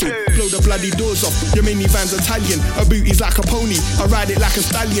cancelled. Blow the bloody doors off, your minivan's Italian. A booty's like a pony, I ride it like a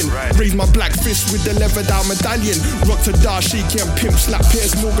stallion. Raise my black fist with the leather down medallion. Rock to Dashiki and pimp slap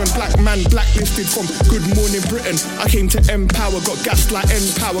Piers Morgan. Black man blacklisted from Good Morning Britain. I came to empower, got gas like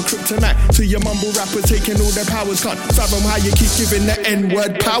N-Power. Kryptonite to your mumble rapper taking all their powers. Can't fathom how you keep giving the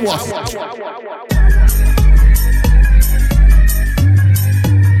N-word power.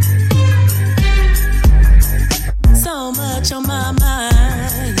 So much on my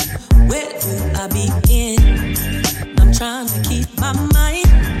mind, where do I begin? I'm trying to keep my mind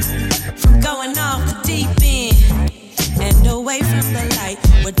from going off the deep end and away from the light,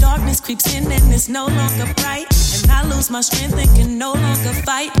 where darkness creeps in and it's no longer bright, and I lose my strength and can no longer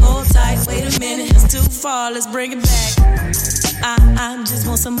fight. Hold tight, wait a minute, it's too far, let's bring it back. I just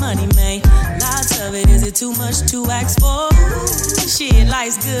want some money, man. Lots of it, is it too much to ask for? Shit,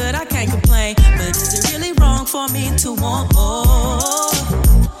 life's good, I can't complain, but is it really wrong for me to want more?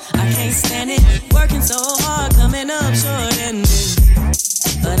 I can't stand it, working so hard, coming up short and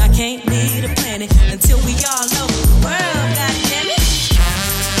but I can't leave the planet until we all know the world, goddammit.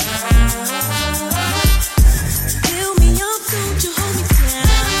 Fill me up, don't you hold me down.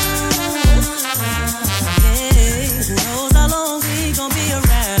 Hey, who knows how long we gon' be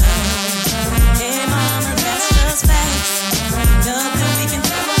around? Hey mama, that's just facts. Nothing we can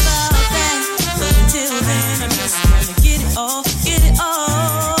do about that. But until then, I'm just gonna get it all, get it all.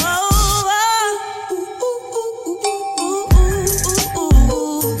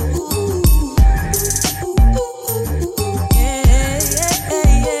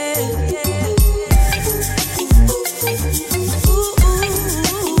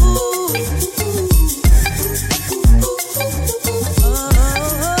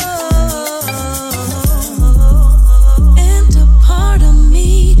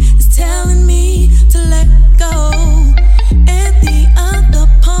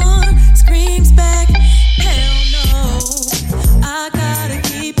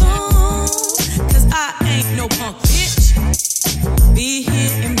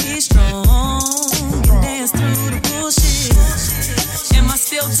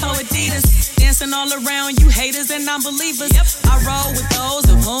 All around you haters and non-believers. I roll with those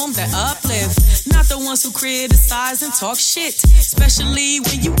of whom that uplift, not the ones who criticize and talk shit, especially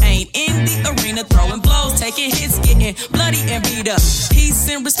when you ain't in the arena throwing blows, taking hits, getting bloody and beat up. Peace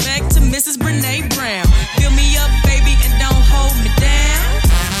and respect to Mrs. Brene Brown. Fill me up, baby, and don't hold me down.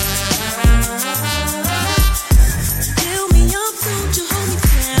 Fill me up, don't you hold me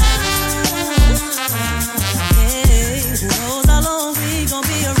down. Hey, who knows how long we gon'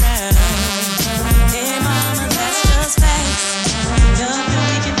 be around?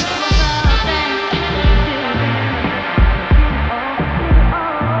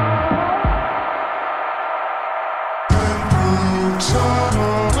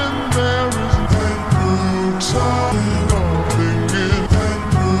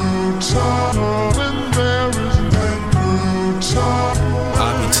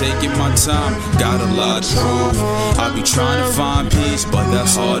 Taking my time, got a lot to prove. I be trying to find peace, but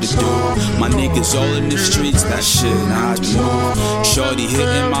that's hard to do. My niggas all in the streets, that shit not to move. Shorty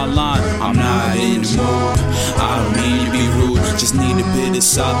hitting my line, I'm I'm not in the mood. I don't mean to be rude, just need a bit of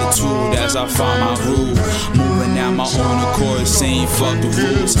solitude as I find my groove. Moving out my own accord, saying fuck the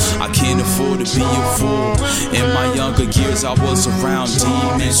rules. I can't afford to be a fool. In my younger years, I was around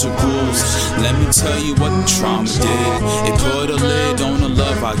demons or ghouls. Let me tell you what the trauma did. It put a lid on the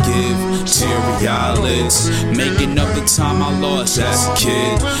love I give. Teary eyelids, making up the time I lost as a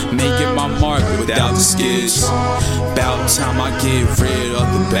kid. Making my mark without the skids. About time I get rid of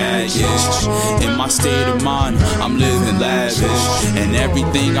the baggage. In my state of mind, I'm living lavish. And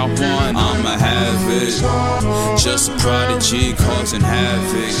everything I want, I'ma have it. Just a prodigy causing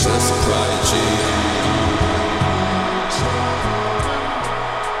havoc. Just a prodigy.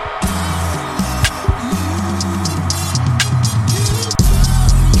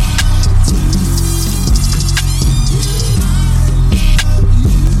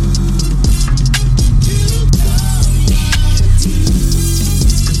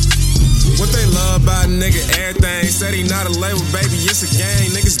 Nigga, everything said he not a label, baby, it's a game.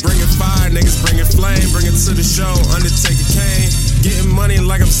 Niggas bringing fire, niggas bringing flame, bringing to the show, Undertaker Kane. Getting money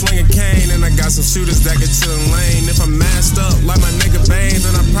like I'm slinging cane, and I got some shooters that get to the lane. If I'm masked up like my nigga Bane,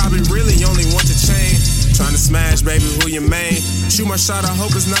 then I probably really only want to chain. Trying to smash, baby, who your main? Shoot my shot, I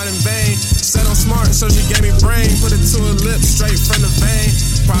hope it's not in vain. Said I'm smart, so she gave me brain. Put it to her lips, straight from the vein.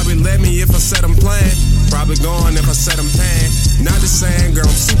 Probably let me if I said I'm playing. Probably going if I said I'm paying. Not just saying, girl,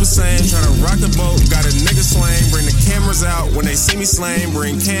 I'm super sane. Tryna rock the boat, got a nigga slain. Bring the cameras out when they see me slain.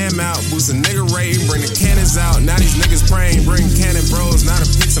 Bring Cam out, boost a nigga rating. Bring the cannons out, now these niggas praying. Bring cannon bros, now the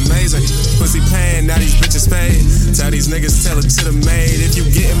pics amazing. Pussy paying, now these bitches paid. Tell these niggas, tell it to the maid. If you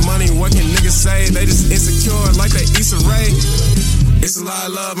getting money, what can niggas say? They just insecure like they Issa Rae. It's a lot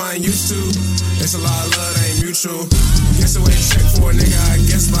of love I ain't used to. It's a lot of love that ain't mutual. Guess the way to check for a nigga, I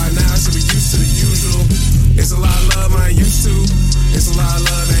guess by now I should be used to the usual. It's a lot of love I ain't used to. It's a lot of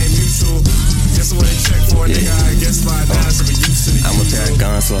love that ain't mutual. Guess the way to check for a nigga, I guess by now I should be used to the I'm a usual.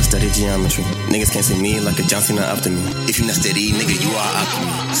 Paragon, so I study geometry. Niggas can't see me like a Johnson or up to me. If you not steady, nigga, you are up to me.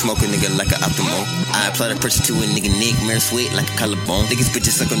 Smoke a nigga like a optimo. I apply the pressure to a nigga neck, mirror sweat like a collarbone. Niggas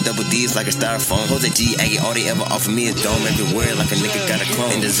bitches suck on double D's like a styrofoam. Hoes at G, Aggie, all they ever offer me is dome everywhere like a nigga got a clone.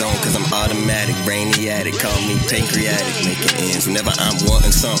 In the zone, cause I'm automatic, brainy addict. Call me pancreatic, making ends. Whenever I'm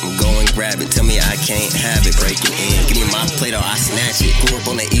wanting something, go and grab it. Tell me I can't have it, break it in. Give me my plate or I snatch it. Grew up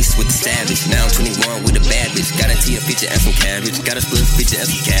on the east with the savage. Now I'm 21 with a bad bitch. Got a Tia feature and some cabbage. Got a split feature and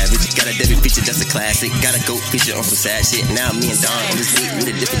some cabbage. Got a Debbie feature, that's a classic. Got a goat feature on some sad shit. Now me and Don on this beat with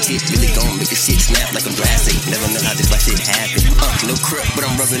a different tip. Really gon' make a shit snap like a plastic. Never know how this like shit happen. No crip, but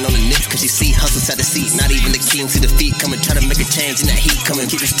I'm rubbing on the nips. Cause she see hustle side the seat. Not even the king to the feet. Come and try to make a change in that heat. Coming,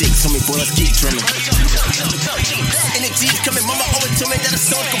 keep the sticks on me, boy, let's keep drumming. And the G's coming, mama always told me that a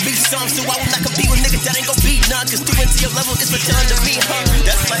song gon' be song. So I will not compete with niggas that ain't gon' beat none. Cause doing to your level is return to me, huh?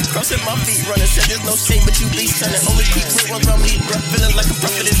 That's like crossing my feet, running. Said there's no shame, but you be stunning. Only keep real ones around me, bruh. Feeling like a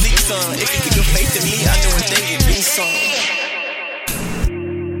prophet is lead son. If you keep your faith in me, I know one day you'll be song.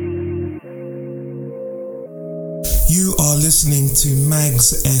 You are listening to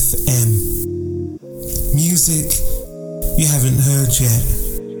magz FM. Music you haven't heard yet.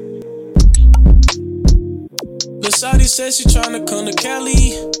 Shawty says she tryna come to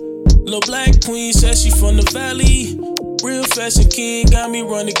Cali. Lil' Black Queen says she from the valley. Real fashion king got me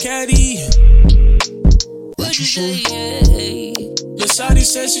running caddy. What you say? Lil' Shawty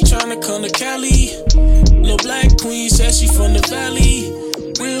says she tryna come to Cali. Lil' Black Queen says she from the valley.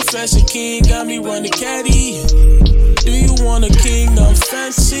 Real fashion king got me running caddy. Do you want a kingdom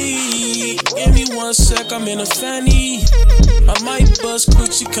fancy? Give me 1 sec, I'm in a fanny. I might bust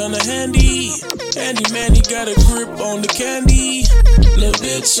quick, she kinda handy. Handy man, he got a grip on the candy. Little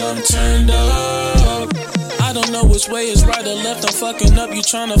bitch, I'm turned up. I don't know which way is right or left, I'm fucking up. You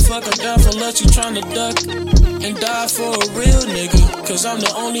tryna fuck her down for lunch, you tryna duck and die for a real nigga. Cause I'm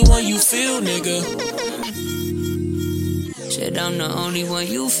the only one you feel, nigga. Said I'm the only one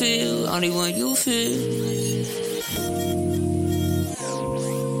you feel, only one you feel.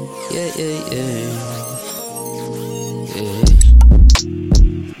 Yeah.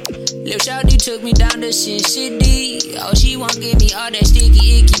 Lil' Shawty took me down to Sin City. Oh, she won't give me all that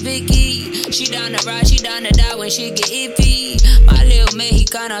sticky, icky, vicky. She down to ride, she down to die when she get iffy. My lil'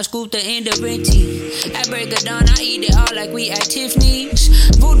 Mexicana scooped her in the renty. At break of dawn, I eat it all like we at Tiffany's.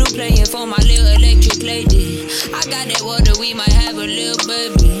 Voodoo playing for my lil' electric lady. I got that water, we might have a lil'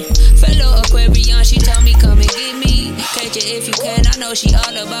 baby. Fellow Aquarian, she told me come and get me. Catch it if you can, I know she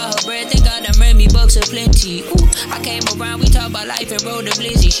all about her bread. Think I done ran me bucks a plenty. Ooh, I came around, we talk about life and roll the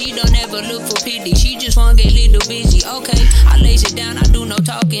blizzy. She don't ever look for pity, she just wanna get little busy. Okay, I lays it down, I do no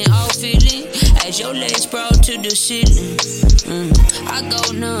talking, all feeling. As your legs sprawl to the ceiling, I go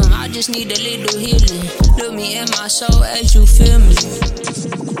numb, I just need a little healing. Look me in my soul as you feel me.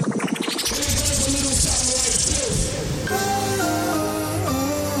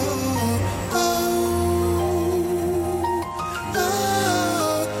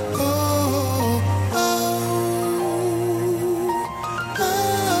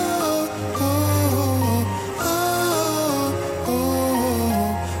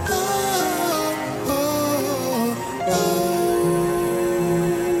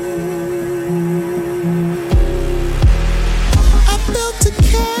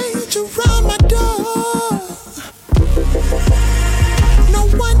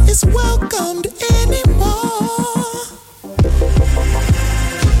 Welcomed anymore.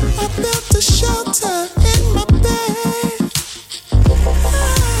 I built a shelter in my bed.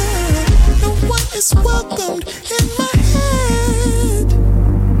 No one is welcomed in my head.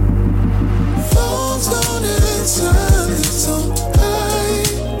 Phones on and silence on high.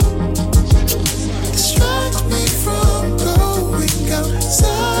 Distract me from going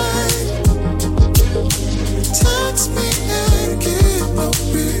outside. Text me and get no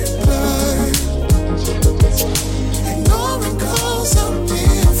reply. Ignoring calls I'm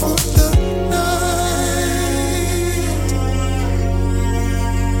in for the night.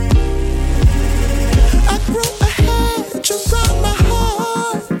 I grew a hedge around my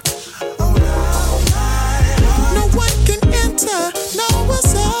heart. No one can enter, no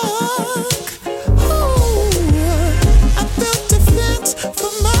Worrrk. I built a fence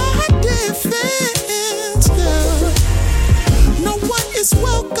for my defense. No one is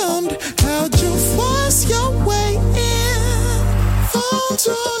welcomed. How'd you force your way in? Phones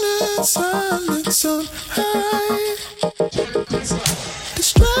on and silence on high.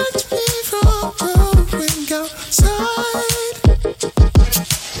 Distract me from going outside.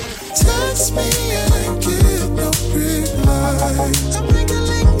 Text me and get no reply. I'm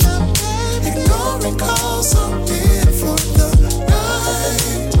wriggling up, baby. Ignoring calls I'm in for the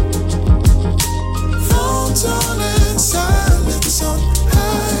night. Phones on and silence on high.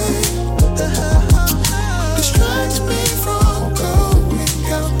 Distract me from going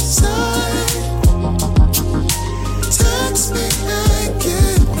outside. Text me and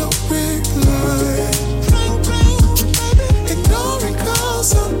get no reply. Ring, ring, baby. Ignoring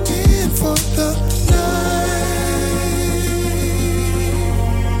calls I'm in for the night.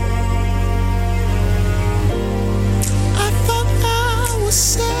 I thought I was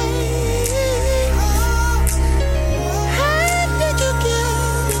safe.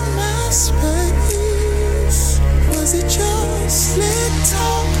 Space. Was it just slick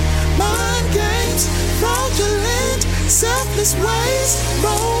talk, mind games, fraudulent, selfless ways,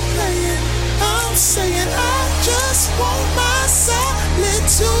 role playing? I'm saying I just want my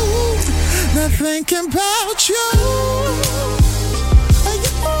solitude, not thinking about you. Are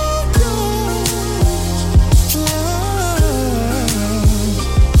you all gone?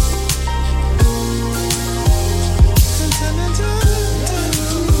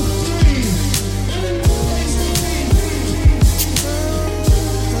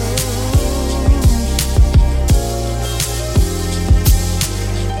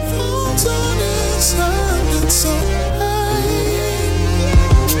 So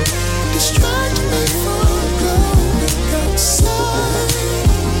distract me from going outside.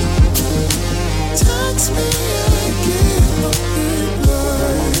 Text me and get no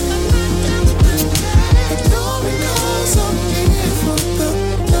reply. Ignoring calls I'm in for the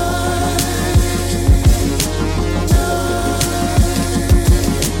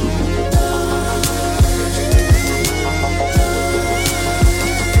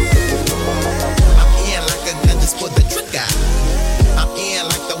for the trigger. I'm in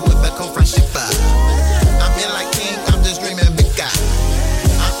like the whip that come from Shifa. I'm in like King, I'm just dreaming bigger.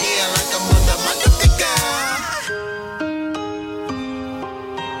 I'm in like a motherfucker.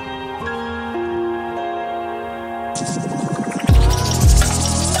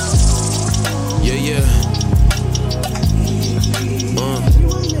 Yeah, yeah.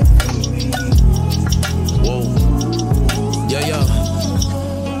 Whoa. Yeah, yeah.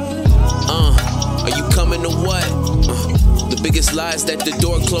 Are you coming to what? The biggest lies that the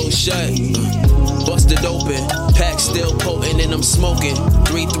door closed shut. Busted open, pack still potent and I'm smoking.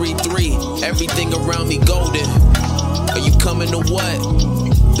 333, everything around me golden. Are you coming to what?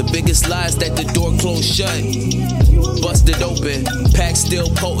 The biggest lies that the door closed shut. Busted open, pack still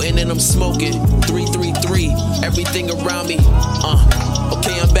potent and I'm smoking. 333, everything around me.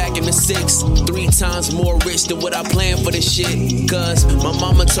 Okay, I'm back in the 6, 3 times more rich than what I planned for this shit. Cause my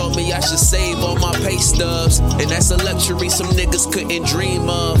mama told me I should save all my pay stubs, and that's a luxury some niggas couldn't dream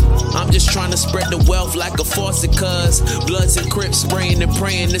of. I'm just trying to spread the wealth like a faucet, cuz Bloods and Crips spraying and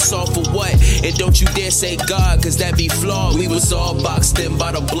praying, this all for what? And don't you dare say God, cause that be flawed. We was all boxed in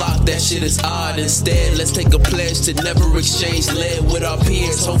by the block, that shit is odd. Instead, let's take a pledge to never exchange lead with our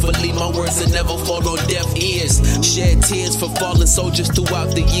peers. Hopefully my words will never fall on deaf ears. Shed tears for fallen soldiers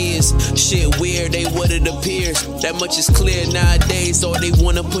throughout the years. Shit weird, ain't what it appears. That much is clear nowadays, all they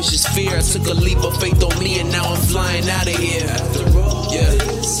wanna push is fear. I took a leap of faith on me and now I'm flying out of here. Yeah,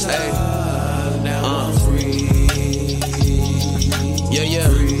 hey, now I'm free. Yeah, yeah,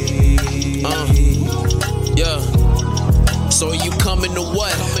 so you coming to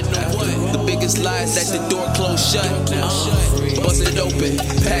what? The biggest lies that the door closed shut. Busted open,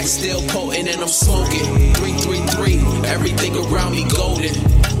 pack still potent and I'm smoking. 333, everything around me golden.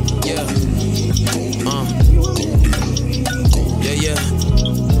 Yeah,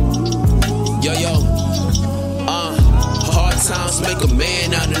 hard times make a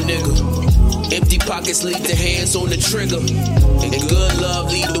man out of nigga. Empty pockets leave the hands on the trigger, and good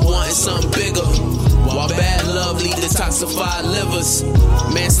love lead to wanting something bigger, while bad love lead to toxified livers.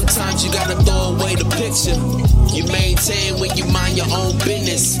 Man, sometimes you gotta throw away the picture. You maintain when you mind your own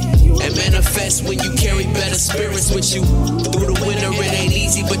business, and manifest when you carry better spirits with you. Through the winter it ain't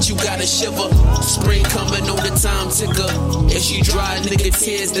easy, but you gotta shiver. Spring coming on the time ticker. If she dry nigga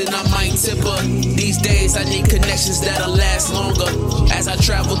tears, then I might tip her. These days I need connections that'll last longer. As I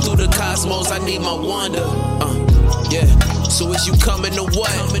travel through the cosmos, I need my wonder. Yeah. So is you coming to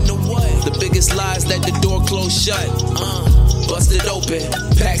what? The biggest lies that the door closed shut. Busted open,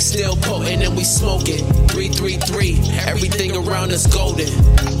 pack still potent and we smoking. 333, everything around us golden.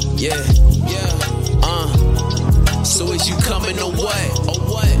 Yeah. So is you coming to what?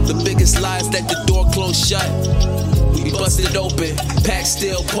 The biggest lies that the door closed shut. We busted open, pack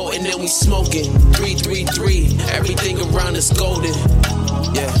still potent and we smoking. 333, everything around us golden.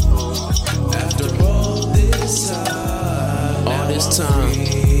 Yeah. After all this time,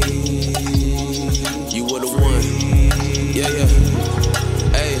 you were the one. Yeah.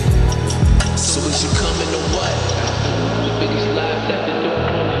 Hey, so is you coming to what? The biggest lies that the door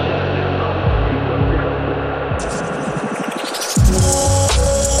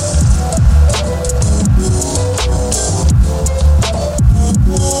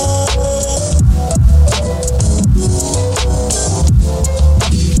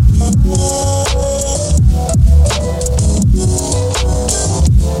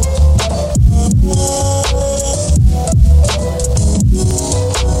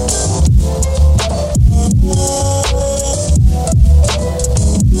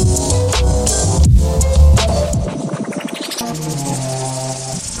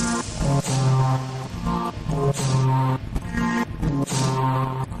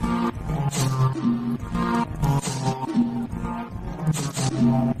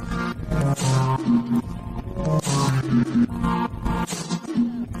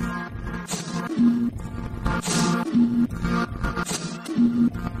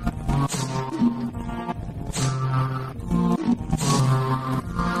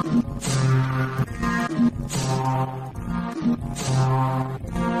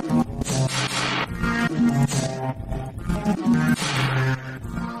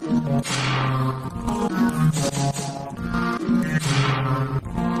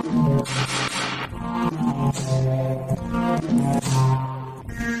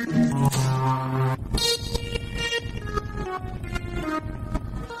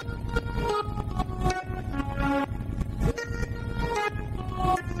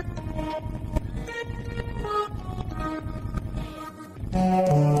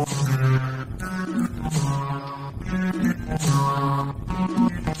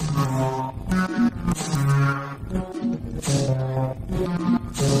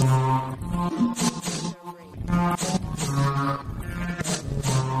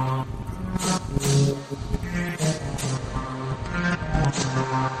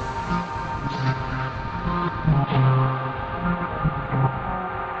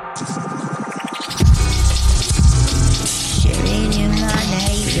Shireen in my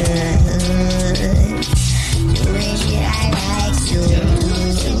name.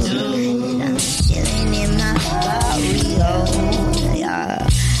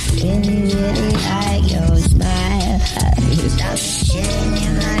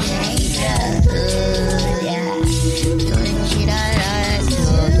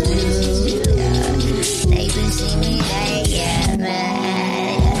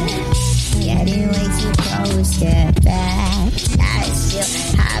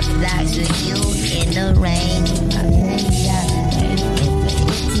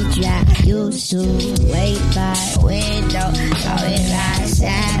 to wait by window, always right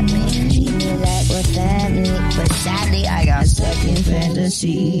beside me. Treat me like we're family, but sadly I got stuck in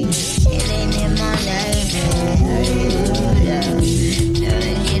fantasy. Feeling in my nerves,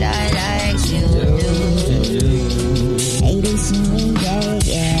 doing it I like you do. Haters see me, they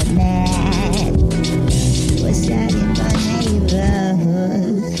get mad. What's that in my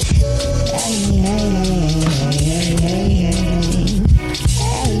neighborhood? Hey, hey, hey, hey, hey,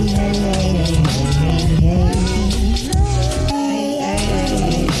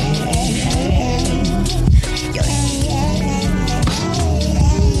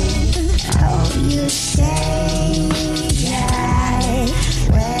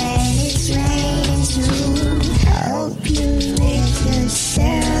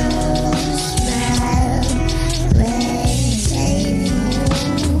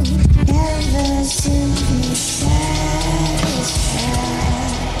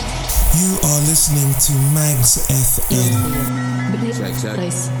 listening to Magz FM. Check.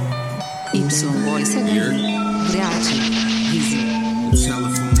 Y voice here. Easy. The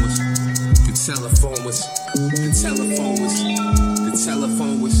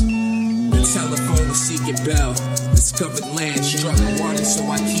telephone was seeking bell. Discovered land, struck water, so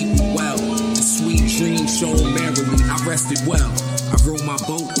I keep it well. The sweet dream shone merrily, I rested well. I rode my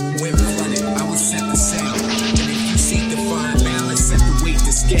boat, wind flooded, I was set to sail. And if you seek to find balance, set the weight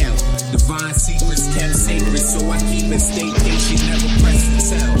to scale. Divine secrets kept sacred, so I keep and stay patient, never press to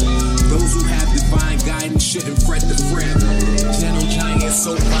tell. Those who have divine guidance shouldn't fret the friend. Gentle giant,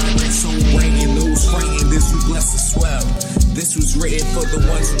 so vibrant, so bringing those frightened, this we bless as well. This was written for the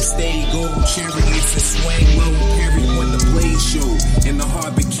ones who stayed gold, chariots and swang low, carried when the blaze showed, and the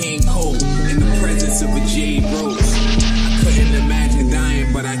heart became cold in the presence of a jade rose. I couldn't imagine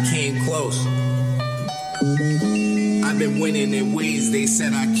dying, but I came close. I've been winning in ways they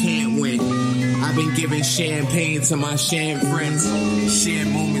said I can't win. I've been giving champagne to my sham friends, share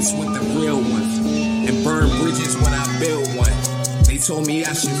moments with the real ones, and burn bridges when I build one. They told me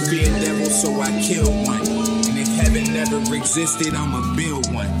I should fear devils, so I killed one. And if heaven never existed, I'ma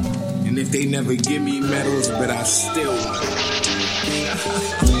build one. And if they never give me medals, but I still won.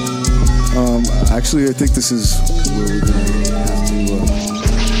 Actually, I think this is where we're gonna have to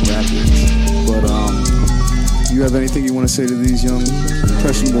wrap it. But you have anything you want to say to these young,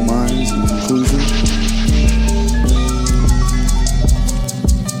 impressionable minds in conclusion?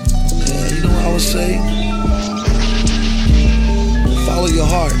 Yeah, you know what I would say? Follow your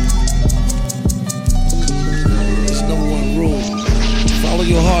heart. That's number one rule. Follow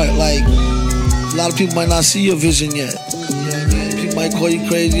your heart. Like, a lot of people might not see your vision yet. You know what I mean? People might call you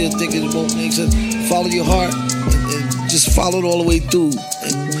crazy and think it won't make sense. Follow your heart and just follow it all the way through.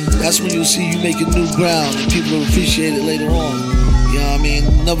 And that's when you'll see you making new ground and people will appreciate it later on. You know what I mean?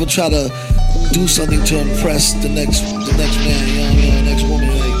 Never try to do something to impress the next man, you know what I mean, the next woman.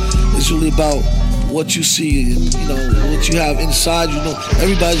 Like, it's really about what you see, and, you know, what you have inside. You know,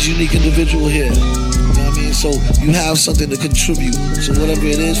 everybody's unique individual here. You know what I mean? So you have something to contribute. So whatever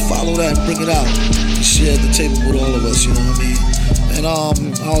it is, follow that and bring it out. And share the table with all of us, you know what I mean? And I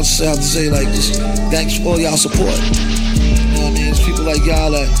also have to say, like, just thanks for all y'all support. You know what I mean? It's people like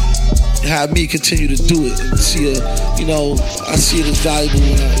y'all that have me continue to do it and see it, you know, I see it as valuable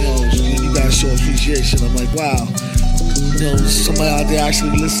when you guys show appreciation. I'm like, wow, you know, somebody out there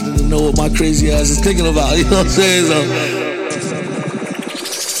actually listening to know what my crazy ass is thinking about, you know what I'm saying? So,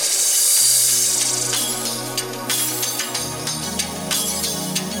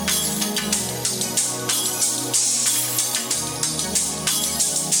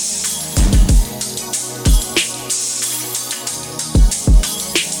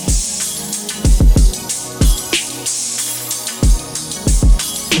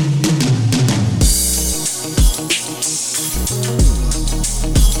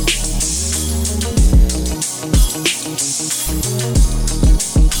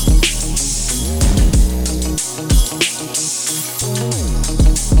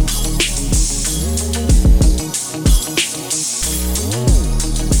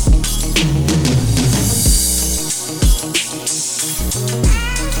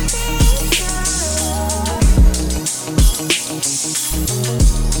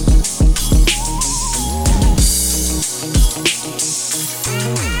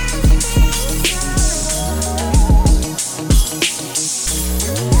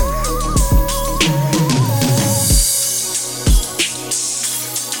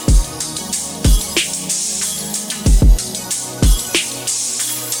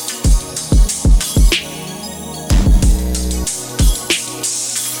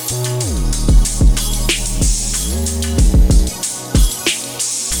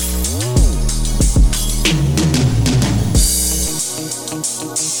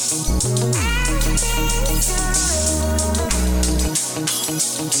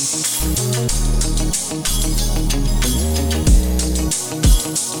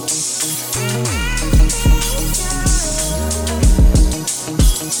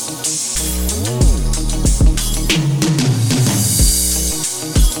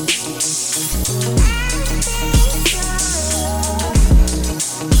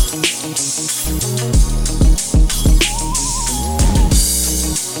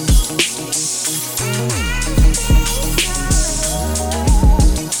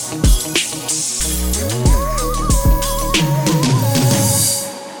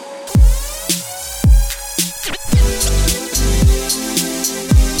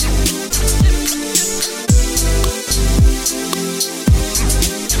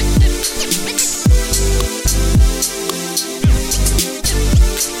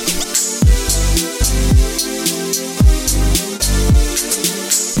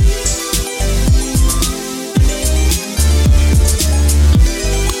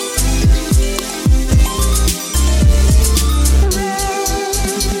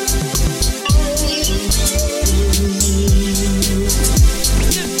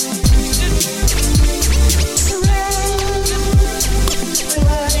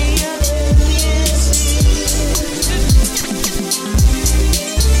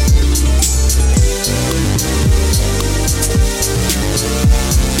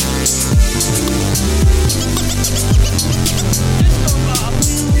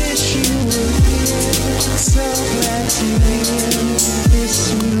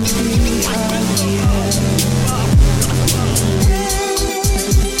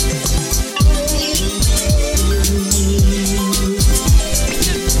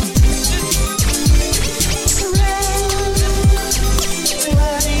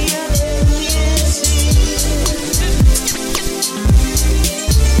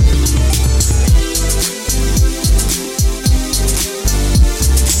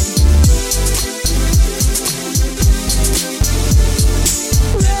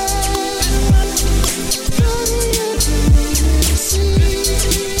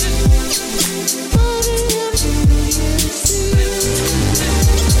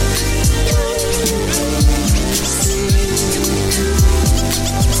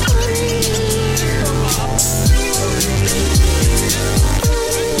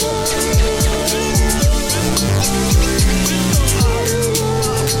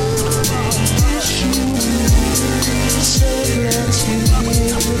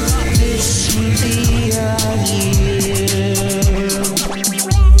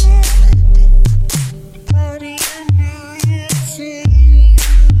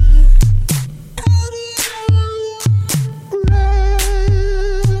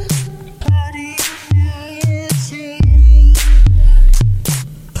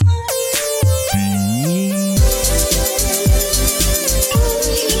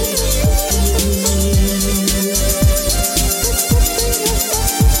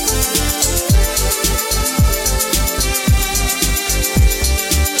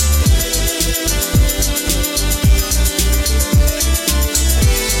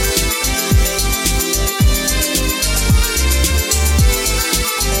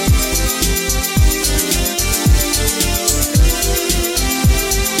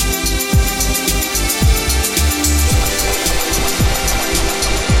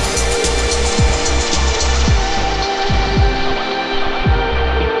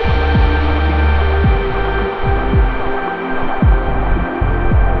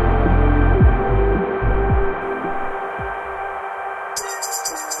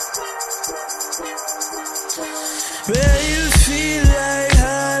 Baby, feel like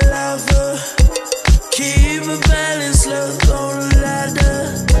high lava. Keep a balance, love on the ladder.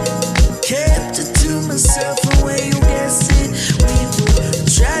 Kept it to myself, and when you guessed it, we were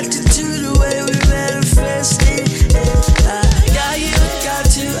attracted to the way we manifested. And I got you, got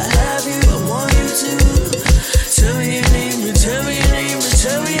to, I have you, I want you to. Tell me your name, tell me your name,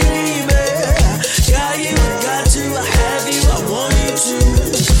 tell me your name. Got you, got to, I have you, I want you to.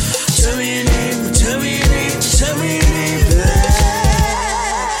 Tell me your name, tell me your name, tell me your name.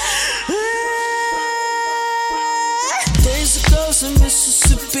 There's a ghost in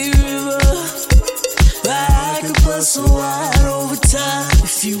Mississippi River, but I could bust so wide over time.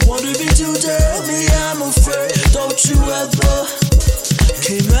 If you wanted me to tell me I'm afraid, don't you ever.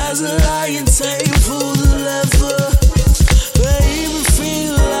 Came as a lion, tamed, pull the lever. Baby,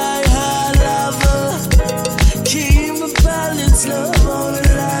 feel like high lava. Keep my balance, love on the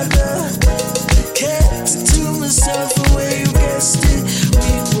ladder. Kept it to myself, the way you guessed it.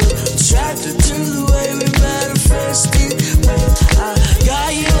 We were attracted to the way we manifested. When I got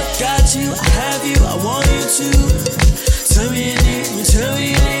you, I got you, I have you, I want you to. Tell me your name, tell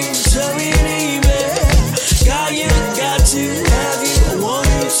me your name, tell me your name, man. Got you, got to, have you, I want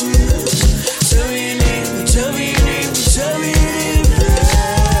you to. Tell me your name, tell me your name, tell me your name,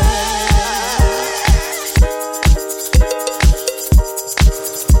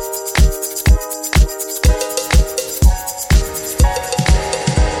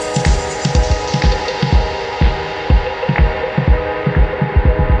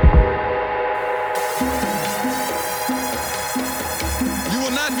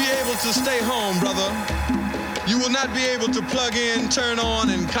 to stay home, brother. You will not be able to plug in, turn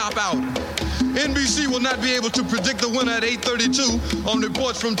on, and cop out. NBC will not be able to predict the winner at 8:32 on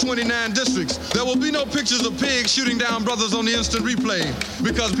reports from 29 districts. There will be no pictures of pigs shooting down brothers on the instant replay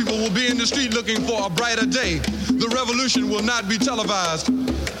because people will be in the street looking for a brighter day. The revolution will not be televised.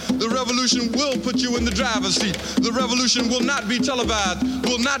 The revolution will put you in the driver's seat. The revolution will not be televised,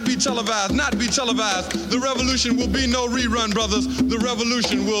 will not be televised, not be televised. The revolution will be no rerun, brothers. The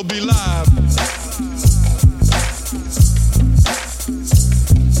revolution will be live.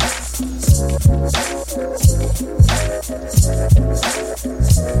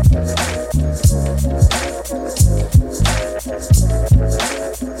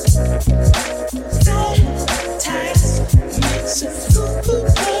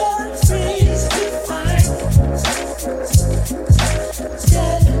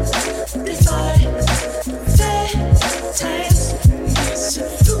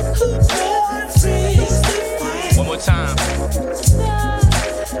 One more time.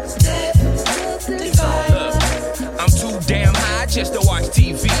 Look, I'm too damn high just to watch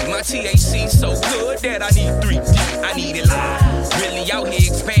TV. My THC so good that I need 3D. I need it live. Really out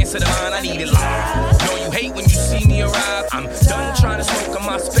here expansive the mind. I need it live. Know you hate when you see me arrive. I'm done trying to smoke on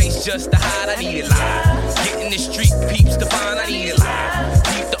my space just to hide. I need it live. Getting the street peeps to find. I need it live.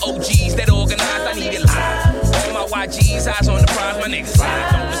 Keep the OGs that organize. I need it live. All my YGs, eyes on the prize. My niggas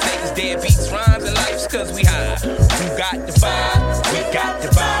live. Don't mistake us deadbeats, rhymes, and life's cause we high. Who got the vibe? We got the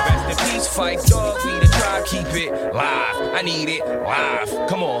vibe. Rest in peace, fight dog. We the tribe. Keep it live. I need it live.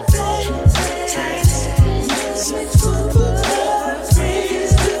 Come on.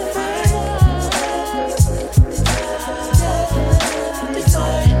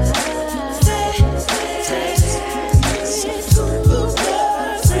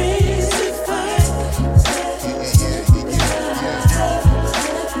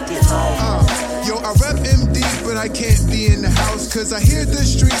 I can't be in the house, cause I hear the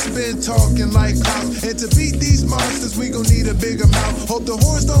streets been talking like clowns. And to beat these monsters, we gon' need a bigger mouth. Hope the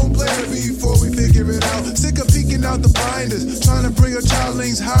horns don't blare before we figure it out. Sick of peeking out the blinders, trying to bring our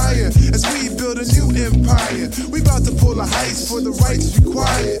childlings higher as we build a new empire. We about to pull a heist for the rights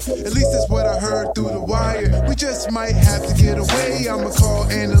required. At least that's what I heard through the wire. We just might have to get away. I'ma call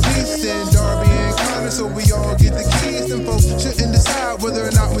Annalise and Darby and Connor so we all get the keys. Them folks shouldn't decide whether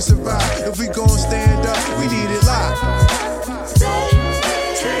or not we survive. If we gon' stand up, we need it live.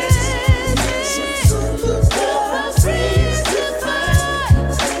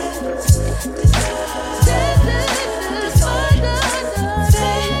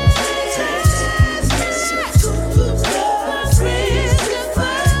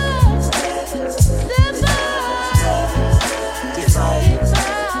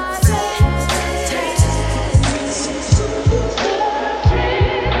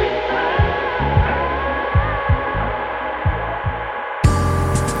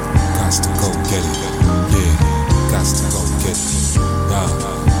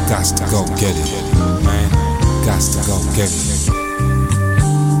 Gots to go get it, man. Gots to go get it.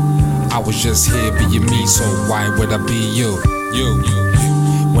 I was just here being me, so why would I be you?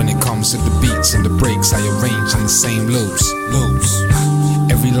 When it comes to the beats and the breaks, I arrange in the same loops.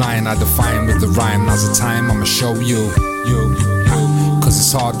 Every line I define with the rhyme. Now's the time I'ma show you. Cause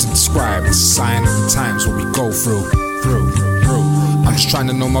it's hard to describe, it's a sign of the times what we go through. I'm just trying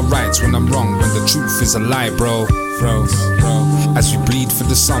to know my rights when I'm wrong, when the truth is a lie, bro. As we bleed for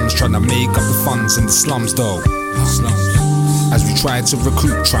the sums, trying to make up the funds in the slums, though. As we try to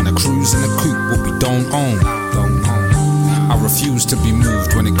recruit, trying to cruise in the coupe, what we don't own. I refuse to be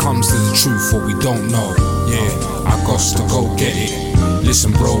moved when it comes to the truth, what we don't know. Yeah, I gots to go get it.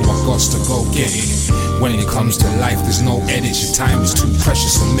 Listen, bro, I gots to go get it. When it comes to life, there's no edit. Your time is too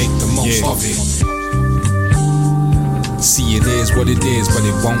precious, so make the most of it. See, it is what it is, but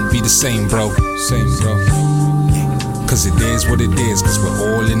it won't be the same, bro. Cause it is what it is, cause we're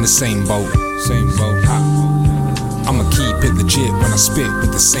all in the same boat. I'ma keep it legit when I spit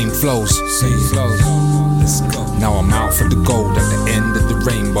with the same flows. Let's go. Now I'm out for the gold at the end of the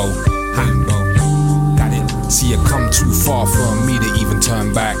rainbow. Got it. See, I come too far for me to even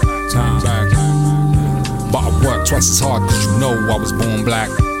turn back. But I work twice as hard cause you know I was born black.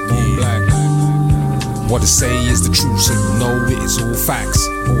 What I say is the truth, so you know it is all facts.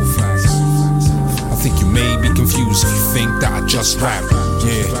 I think you may be confused if you think that I just rap.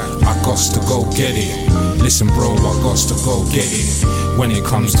 Yeah, I gots to go get it. Listen, bro, I gots to go get it. When it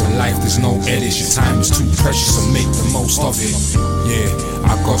comes to life, there's no edit. Your time is too precious, so make the most of it. Yeah,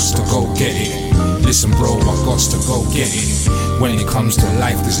 I gots to go get it. Listen, bro, I gots to go get it. When it comes to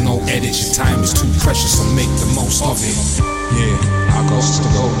life, there's no edit. Your time is too precious, so make the most of it. Yeah, I gots to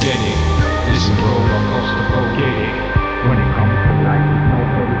go get it. Listen, bro, I gots to go get it. When it comes to life, there's no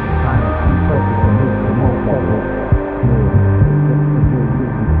edit. Your time is too precious, so make the most of it.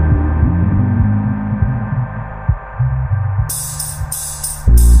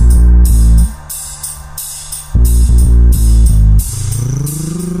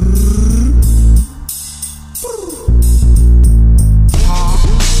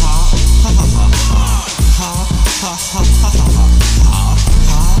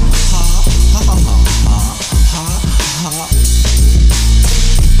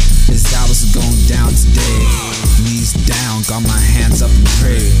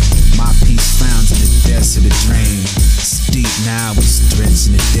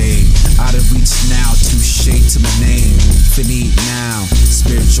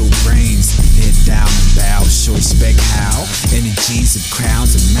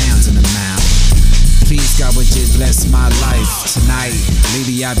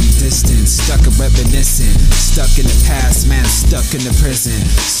 In the prison,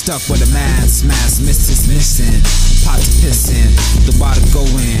 stuck with a mask, missus missing, pot to pissin', the water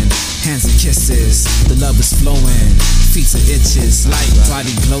going, hands and kisses, the love is flowing, feet and itches, light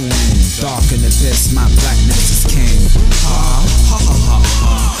body glowing, dark in the abyss, my blackness is king. Ha ha ha ha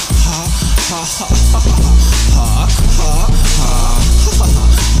ha ha ha ha ha ha ha ha.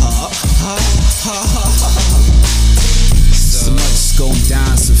 So much is going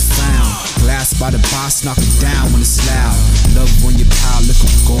down, so found. Glass by the boss, knock it down when it's loud. Love when your pal, liquor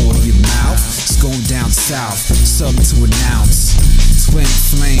go in your mouth. It's going down south, something to announce. Twin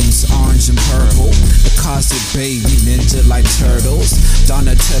flames, orange and purple. The cosmic baby ninja like turtles.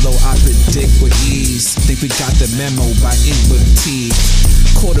 Donatello, I predict with ease. Think we got the memo by inward teeth.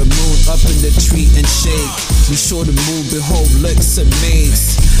 Quarter moon up in the tree and shake. We sure the moon behold looks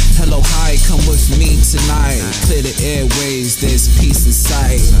amazed. Hello, hi, come with me tonight. Clear the airways, there's peace in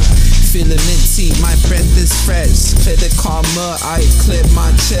sight. Feeling minty, my breath is fresh. Clear the karma, I clear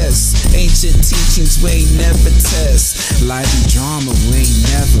my chest. Ancient teachings we ain't never test. Lively drama we ain't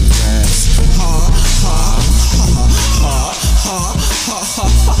never rest. Ha ha ha ha ha ha ha ha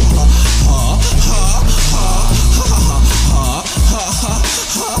ha ha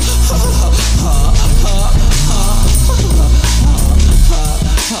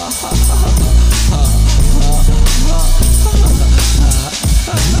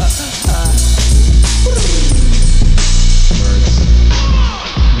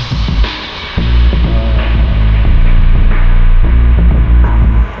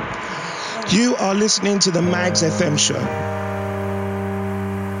You are listening to the Magz FM show.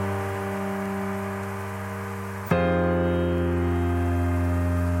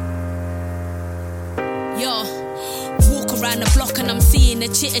 The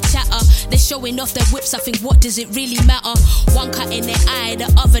chitter chatter, they're showing off their whips. I think, what does it really matter? One cut in their eye,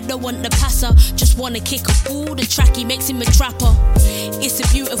 the other don't want the passer. Just wanna kick a ball, the tracky makes him a trapper. It's a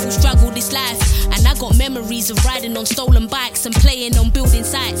beautiful struggle, this life. And I got memories of riding on stolen bikes and playing on building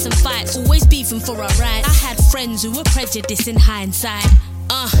sites and fights. Always beefing for a ride. I had friends who were prejudiced in hindsight.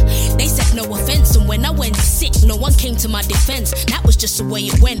 They said no offense, and when I went sick, no one came to my defense. That was just the way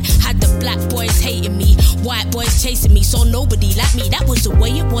it went. Had the black boys hating me, white boys chasing me, saw nobody like me. That was the way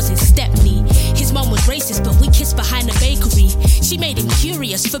it was in Stepney. His mum was racist, but we kissed behind a bakery. She made him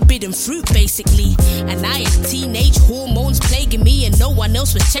curious, forbidden fruit basically. And I had teenage hormones plaguing me, and no one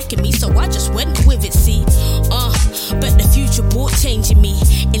else was checking me, so I just went with it, see. But the future brought change in me.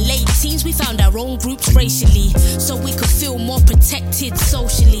 In late teens we found our own groups racially, so we could feel more protected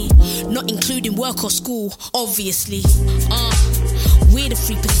socially, not including work or school, obviously. We're the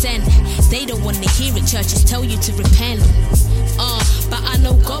 3%. They don't want to hear it, churches tell you to repent. But I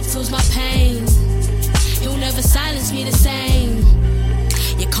know God feels my pain. He'll never silence me the same.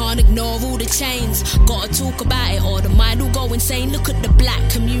 You can't ignore all the chains. Gotta talk about it or the mind will go insane. Look at the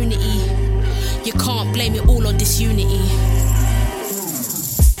black community. You can't blame it all on disunity.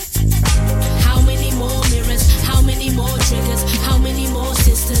 How many more mirrors? How many more triggers? How many more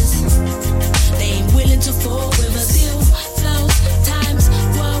sisters? They ain't willing to fall with us. Still, those times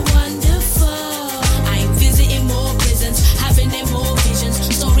were wonderful. I ain't visiting more prisons, having them more visions.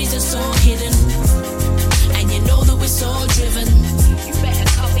 Stories are so hidden, and you know that we're so driven. You better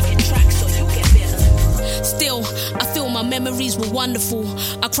cover your tracks so you get bitten. Still, I feel my memories were wonderful.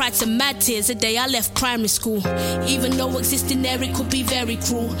 I cried some mad tears the day I left primary school. Even though existing there, it could be very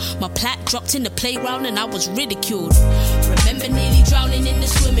cruel. My plaque dropped in the playground and I was ridiculed. Remember nearly drowning in the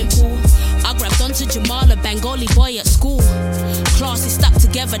swimming pool. I grabbed onto Jamal, a Bengali boy at school. Classes stuck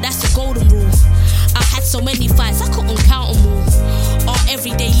together, that's the golden rule. I had so many fights, I couldn't count them all. Our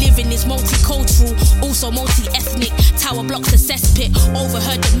everyday living is multicultural, also multi-ethnic. Tower blocks a cesspit,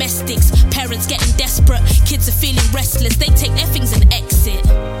 overheard domestics. Parents getting desperate, kids are feeling restless. They take their things and exit.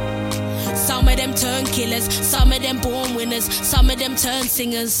 Some of them turn killers, some of them born winners, some of them turn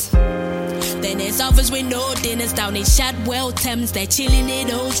singers. Then there's others with no dinners down in Shadwell, Thames. They're chilling in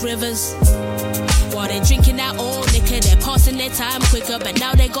those rivers. While they're drinking that old liquor, they're passing their time quicker, but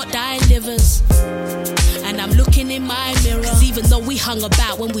now they got dying livers. And I'm looking in my mirror, 'cause even though we hung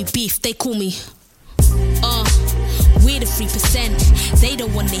about when we beef, they call me we're the 3%. They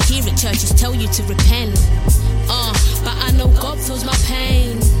don't want to hear it, churches tell you to repent. But I know God feels my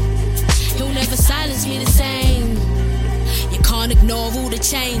pain. He'll never silence me the same. You can't ignore all the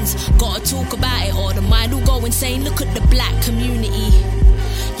chains. Gotta talk about it or the mind will go insane. Look at the black community.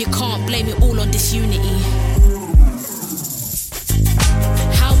 You can't blame it all on disunity.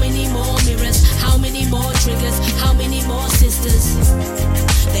 How many more mirrors? How many more triggers? How many more sisters?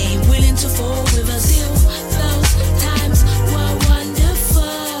 They ain't willing to fall with us. Still, those times were wonderful.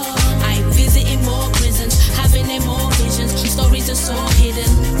 I ain't visiting more prisons, having them more visions. Stories are so hidden,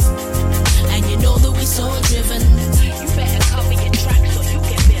 and you know that we're so driven. You better cover your tracks or you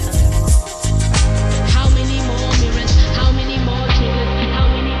get bitten. How many more mirrors? How many more triggers? How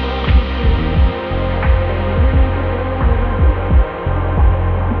many more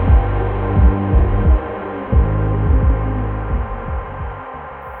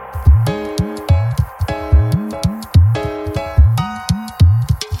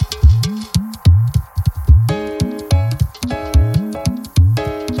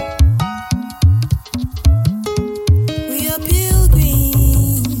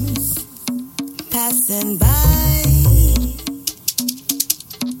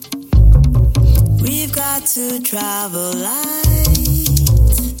to travel light.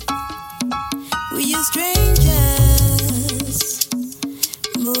 We are strangers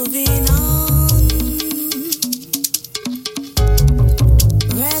moving on,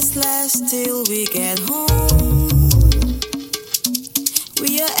 restless till we get home.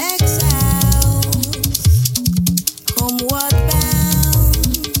 We are exiles, homeward bound,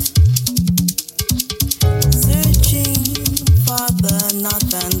 searching for the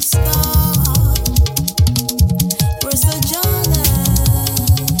northern star.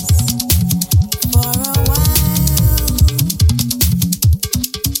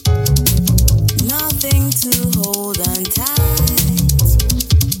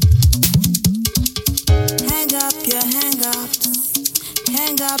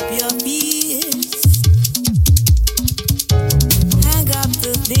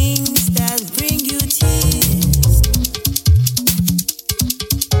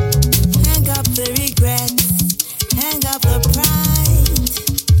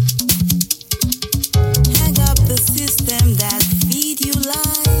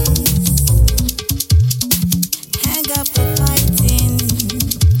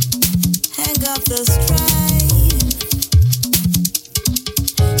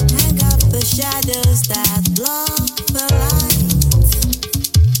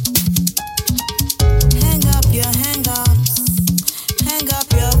 Hang up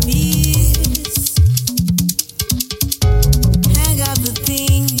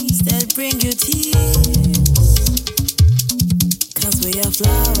your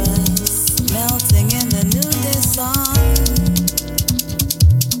flowers melting in the noonday sun.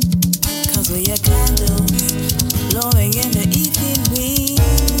 Cause we're your candles blowing in the evening wind.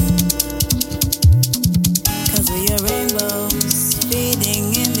 Cause we're your rainbows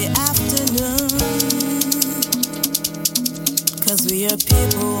fading in the afternoon. Cause we're your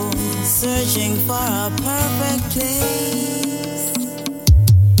people searching for a perfect place.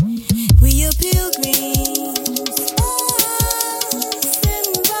 We're your pilgrims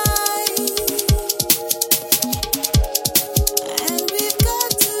passing by, and we've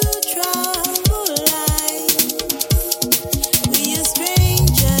got to travel light. We're your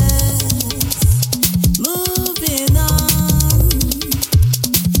strangers moving on,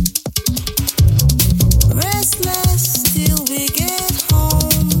 restless till we get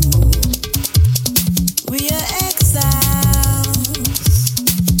home. We are exiles,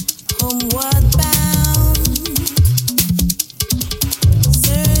 homeward bound,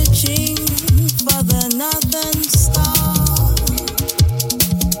 searching for the northern star.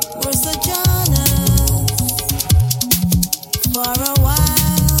 We're sojourners for a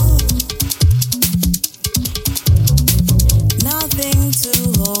while, nothing to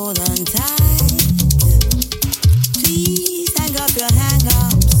hold on tight. Please hang up your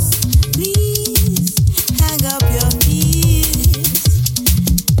hang-ups. Please hang up your fears.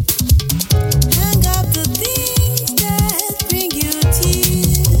 Hang up the things that bring you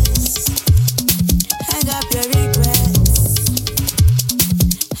tears. Hang up your regrets.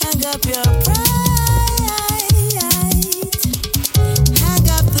 Hang up your